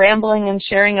rambling and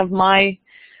sharing of my,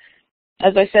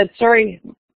 as I said, sorry,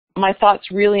 my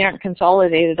thoughts really aren't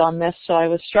consolidated on this, so I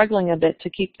was struggling a bit to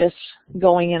keep this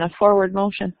going in a forward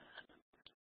motion.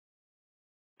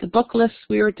 The book list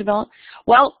we were developing.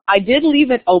 Well, I did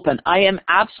leave it open. I am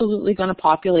absolutely going to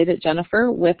populate it,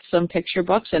 Jennifer, with some picture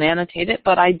books and annotate it,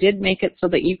 but I did make it so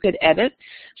that you could edit.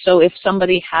 So if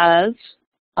somebody has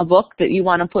a book that you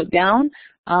want to put down,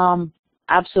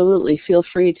 absolutely feel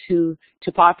free to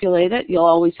populate it. You'll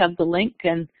always have the link,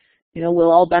 and you know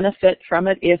we'll all benefit from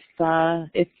it if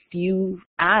you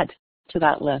add to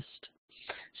that list.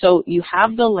 So you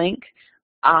have the link.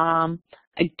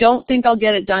 I don't think I'll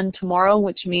get it done tomorrow,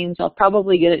 which means I'll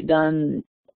probably get it done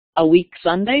a week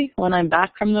Sunday when I'm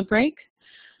back from the break.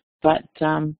 But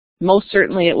most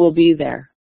certainly it will be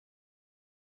there.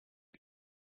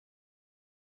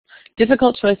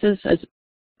 Difficult choices.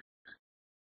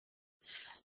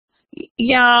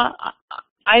 Yeah,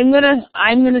 I'm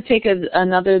gonna take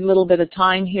another little bit of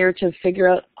time here to figure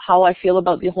out how I feel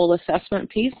about the whole assessment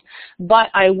piece. But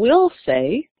I will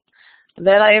say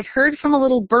that I have heard from a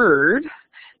little bird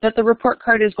that the report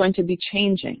card is going to be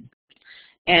changing,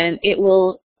 and it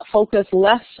will focus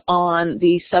less on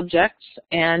the subjects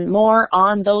and more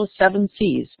on those 7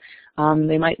 C's.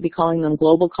 They might be calling them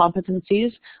global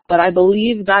competencies, but I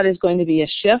believe that is going to be a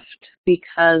shift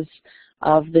because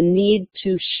of the need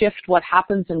to shift what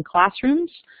happens in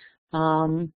classrooms.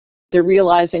 They're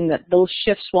realizing that those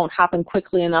shifts won't happen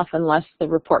quickly enough unless the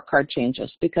report card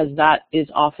changes, because that is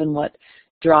often what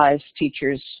drives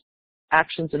teachers'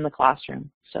 actions in the classroom.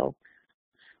 So,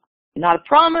 not a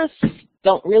promise,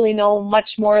 don't really know much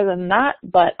more than that,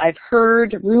 but I've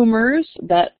heard rumors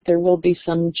that there will be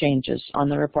some changes on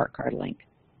the report card link.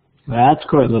 That's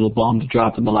quite a little bomb to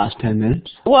drop in the last 10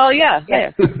 minutes. Well, yeah.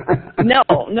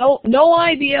 No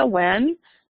idea when.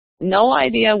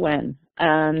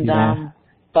 And, yeah.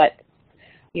 But,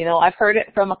 you know, I've heard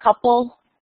it from a couple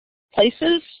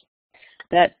places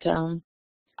that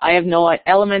I have no,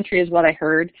 elementary is what I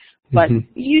heard, but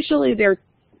usually they're,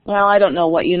 well, I don't know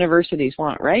what universities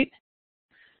want, right?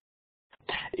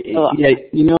 Yeah,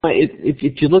 you know,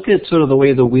 if you look at sort of the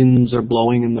way the winds are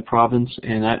blowing in the province,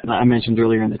 and I mentioned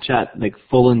earlier in the chat, like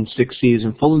Fullan 6 Cs,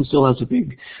 and Fullan still has a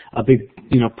big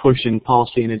you know push in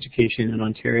policy and education in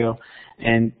Ontario,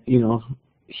 and you know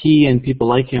he and people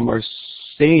like him are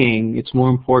saying it's more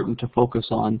important to focus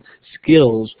on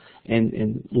skills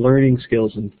and learning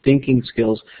skills and thinking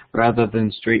skills rather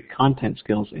than straight content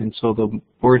skills, and so the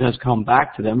word has come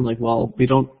back to them like, well, we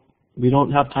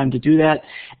don't have time to do that,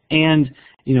 and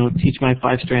you know, teach my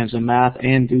 5 strands of math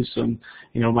and do some,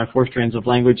 you know, my 4 strands of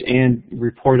language and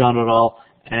report on it all.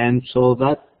 And so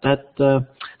that's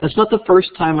not the first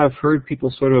time I've heard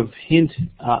people sort of hint,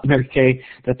 Mary Kay,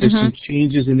 that there's some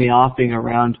changes in the offing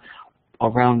around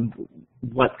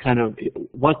what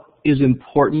is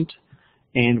important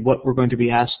and what we're going to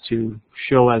be asked to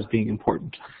show as being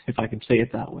important, if I can say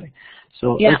it that way.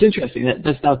 So that's interesting.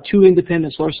 That's now 2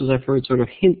 independent sources I've heard sort of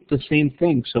hint the same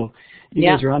thing. So you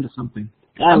guys are onto something.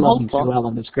 I love them too,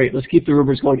 Ellen. It's great. Let's keep the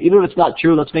rumors going. Even if it's not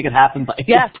true, let's make it happen by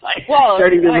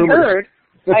starting the rumors.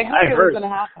 I heard it was going to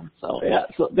happen. So yeah.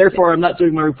 So therefore, I'm not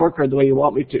doing my report card the way you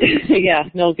want me to. Yeah.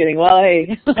 No kidding. Well,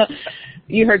 hey,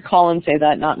 you heard Colin say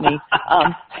that, not me.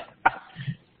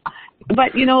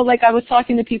 But you know, like I was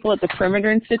talking to people at the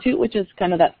Perimeter Institute, which is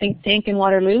kind of that think tank in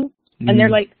Waterloo, and they're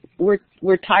like,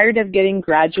 we're tired of getting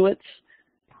graduates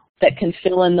that can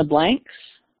fill in the blanks.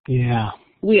 Yeah.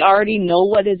 We already know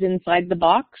what is inside the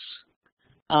box.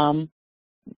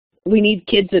 We need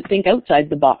kids that think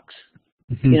outside the box.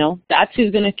 You know, that's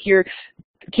who's going to cure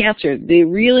cancer. The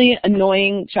really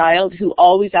annoying child who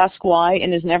always asks why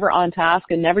and is never on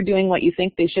task and never doing what you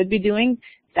think they should be doing,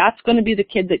 that's going to be the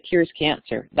kid that cures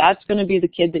cancer. That's going to be the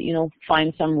kid that, you know,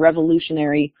 finds some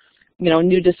revolutionary, you know,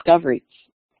 new discovery.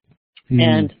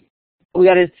 And we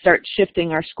got to start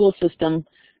shifting our school system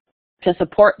to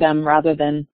support them rather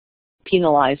than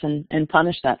penalize and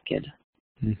punish that kid.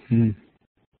 Mm-hmm.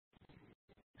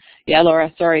 Yeah,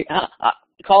 Laura, sorry.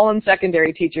 Call him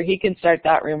secondary teacher. He can start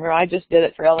that rumor. I just did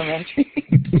it for elementary.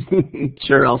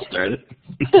 Sure, I'll start it.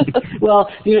 Well,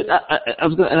 you know,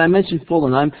 I mentioned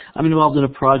Fulham. I'm involved in a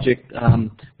project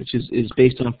which is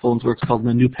based on Fulham's work called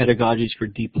the New Pedagogies for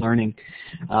Deep Learning.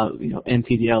 You know,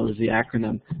 NPDL is the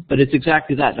acronym, but it's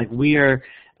exactly that. Like we are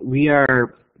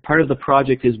part of the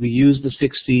project is we use the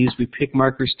 6 C's, we pick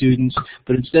marker students,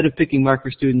 but instead of picking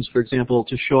marker students, for example,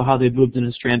 to show how they've moved in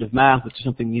a strand of math, which is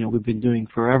something, you know, we've been doing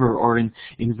forever, or in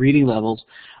reading levels,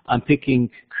 I'm picking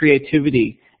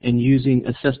creativity and using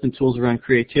assessment tools around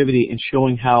creativity and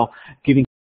showing how giving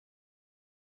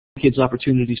kids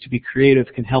opportunities to be creative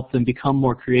can help them become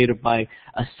more creative by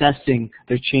assessing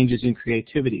their changes in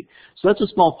creativity. So that's a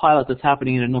small pilot that's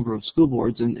happening in a number of school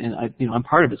boards, and I'm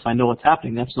part of it, so I know what's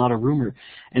happening. That's not a rumor.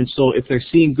 And so if they're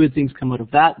seeing good things come out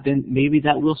of that, then maybe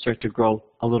that will start to grow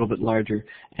a little bit larger,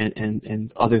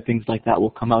 and other things like that will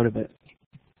come out of it.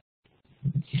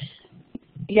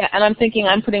 Yeah, and I'm thinking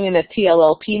I'm putting in a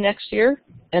TLLP next year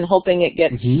and hoping it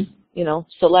gets, you know,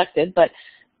 selected. But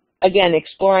again,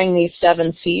 exploring these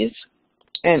 7 C's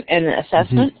and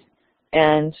assessment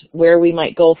and where we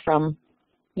might go from,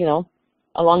 you know,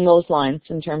 along those lines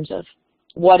in terms of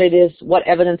what it is, what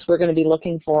evidence we're going to be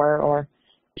looking for, or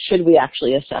should we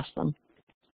actually assess them.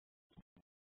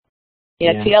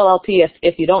 Yeah, TLLP,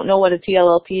 if you don't know what a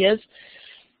TLLP is,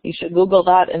 you should Google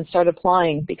that and start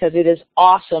applying, because it is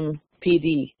awesome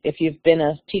PD. If you've been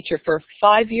a teacher for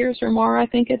 5 years or more, I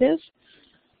think it is,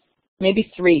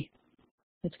 maybe 3.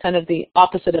 It's kind of the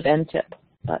opposite of NTIP,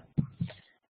 but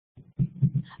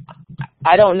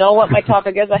I don't know what my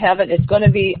topic is. I haven't. It's going to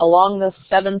be along the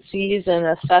 7 C's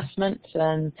and assessment,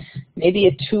 and maybe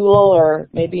a tool, or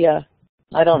maybe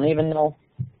I don't even know.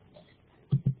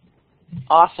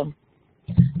 Awesome.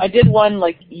 I did one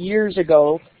like years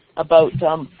ago about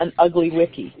an ugly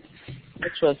wiki,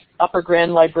 which was upper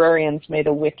grand librarians made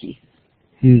a wiki.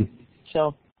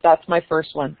 So that's my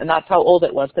first one, and that's how old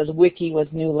it was, because wiki was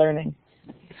new learning.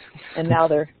 And now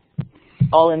they're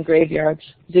all in graveyards,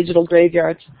 digital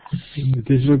graveyards. The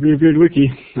digital graveyard wiki.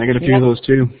 I got a few of those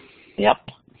too. Yep.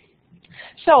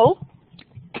 So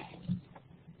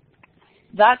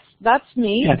that's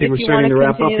me. Yeah, I think if we're you starting to want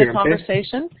wrap to up continue here. the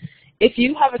conversation, if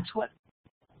you have a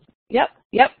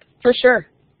Yep, for sure.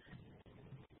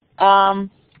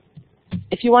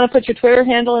 If you want to put your Twitter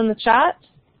handle in the chat,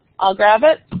 I'll grab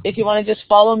it. If you want to just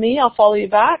follow me, I'll follow you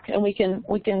back, and we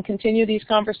can continue these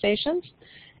conversations.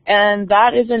 And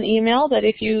that is an email that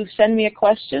if you send me a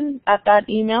question at that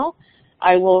email,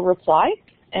 I will reply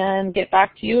and get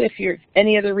back to you. If you're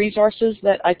any of the resources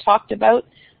that I talked about,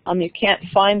 you can't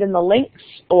find in the links,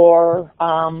 or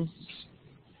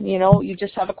you know, you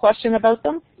just have a question about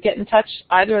them, get in touch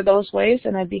either of those ways,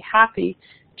 and I'd be happy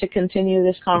to continue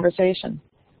this conversation.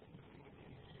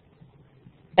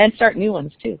 And start new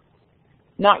ones too.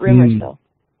 Not rumors though.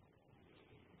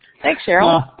 Thanks,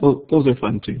 Cheryl. Those are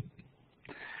fun too.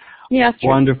 Yeah, true.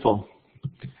 Wonderful.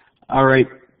 All right.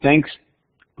 Thanks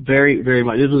very, very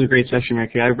much. This was a great session,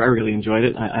 Ricky. I really enjoyed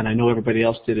it, and I know everybody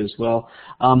else did as well.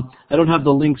 I don't have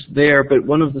the links there, but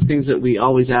one of the things that we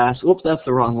always ask, oops, that's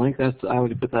the wrong link. I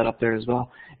would put that up there as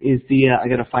well, is I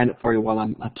got to find it for you while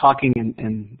I'm talking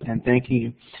and thanking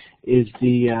you, is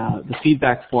the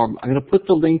feedback form. I'm going to put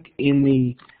the link in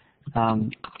the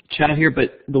chat here,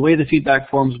 but the way the feedback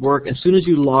forms work, as soon as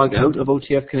you log out of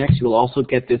OTF Connects, you will also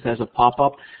get this as a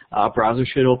pop-up. A browser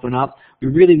should open up. We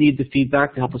really need the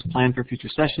feedback to help us plan for future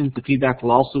sessions. The feedback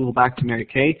will also go back to Mary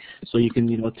Kay, so you can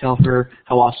tell her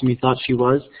how awesome you thought she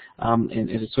was, and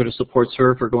it sort of supports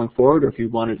her for going forward. Or if you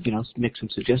want to make some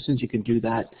suggestions, you can do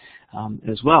that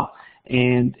as well.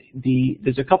 And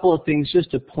there's a couple of things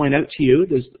just to point out to you.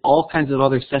 There's all kinds of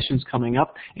other sessions coming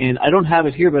up, and I don't have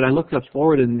it here, but I looked up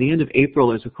forward, and at the end of April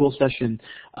there's a cool session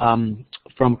from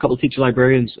a couple of teacher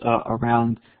librarians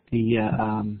around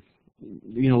the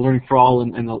Learning for All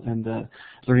and the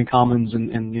Learning Commons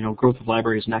and growth of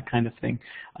libraries and that kind of thing.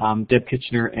 Deb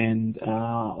Kitchener and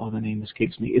the name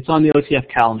escapes me. It's on the OTF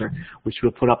calendar, which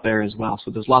we'll put up there as well. So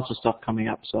there's lots of stuff coming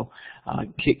up. So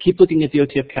keep looking at the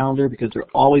OTF calendar, because they're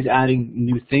always adding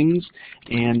new things,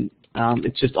 and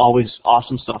it's just always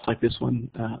awesome stuff like this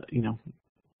one.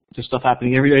 There's stuff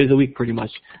happening every day of the week pretty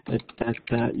much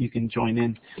that you can join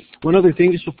in. One other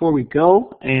thing just before we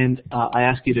go, and I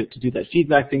ask you to do that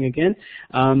feedback thing again.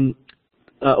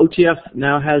 OTF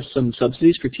now has some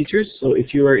subsidies for teachers, so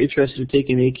if you are interested in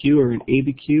taking an AQ or an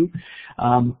ABQ,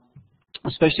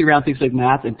 especially around things like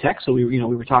math and tech. So we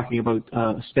were talking about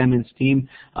STEM and STEAM.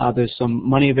 There's some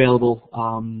money available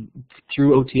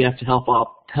through OTF to help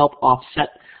offset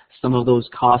some of those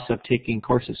costs of taking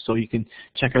courses. So you can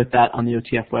check out that on the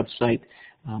OTF website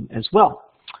as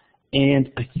well.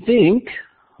 And I think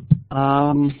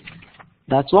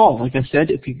that's all. Like I said,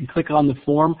 if you can click on the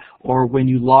form or when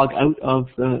you log out of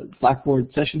the Blackboard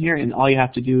session here, and all you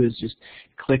have to do is just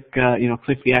click,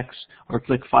 click the X or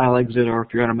click File Exit, or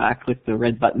if you're on a Mac, click the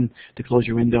red button to close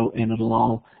your window, and it'll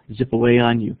all zip away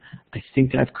on you. I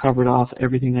think I've covered off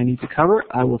everything I need to cover.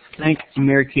 I will thank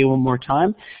Mary Kay one more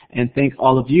time, and thank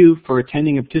all of you for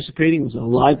attending and participating. It was a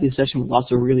lively session with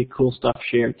lots of really cool stuff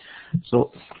shared.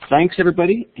 So thanks,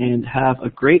 everybody, and have a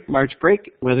great March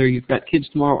break, whether you've got kids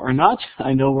tomorrow or not.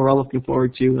 I know we're all looking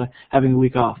forward to having a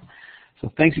week off.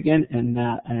 So thanks again,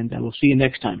 and we'll see you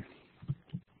next time.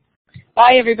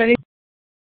 Bye, everybody.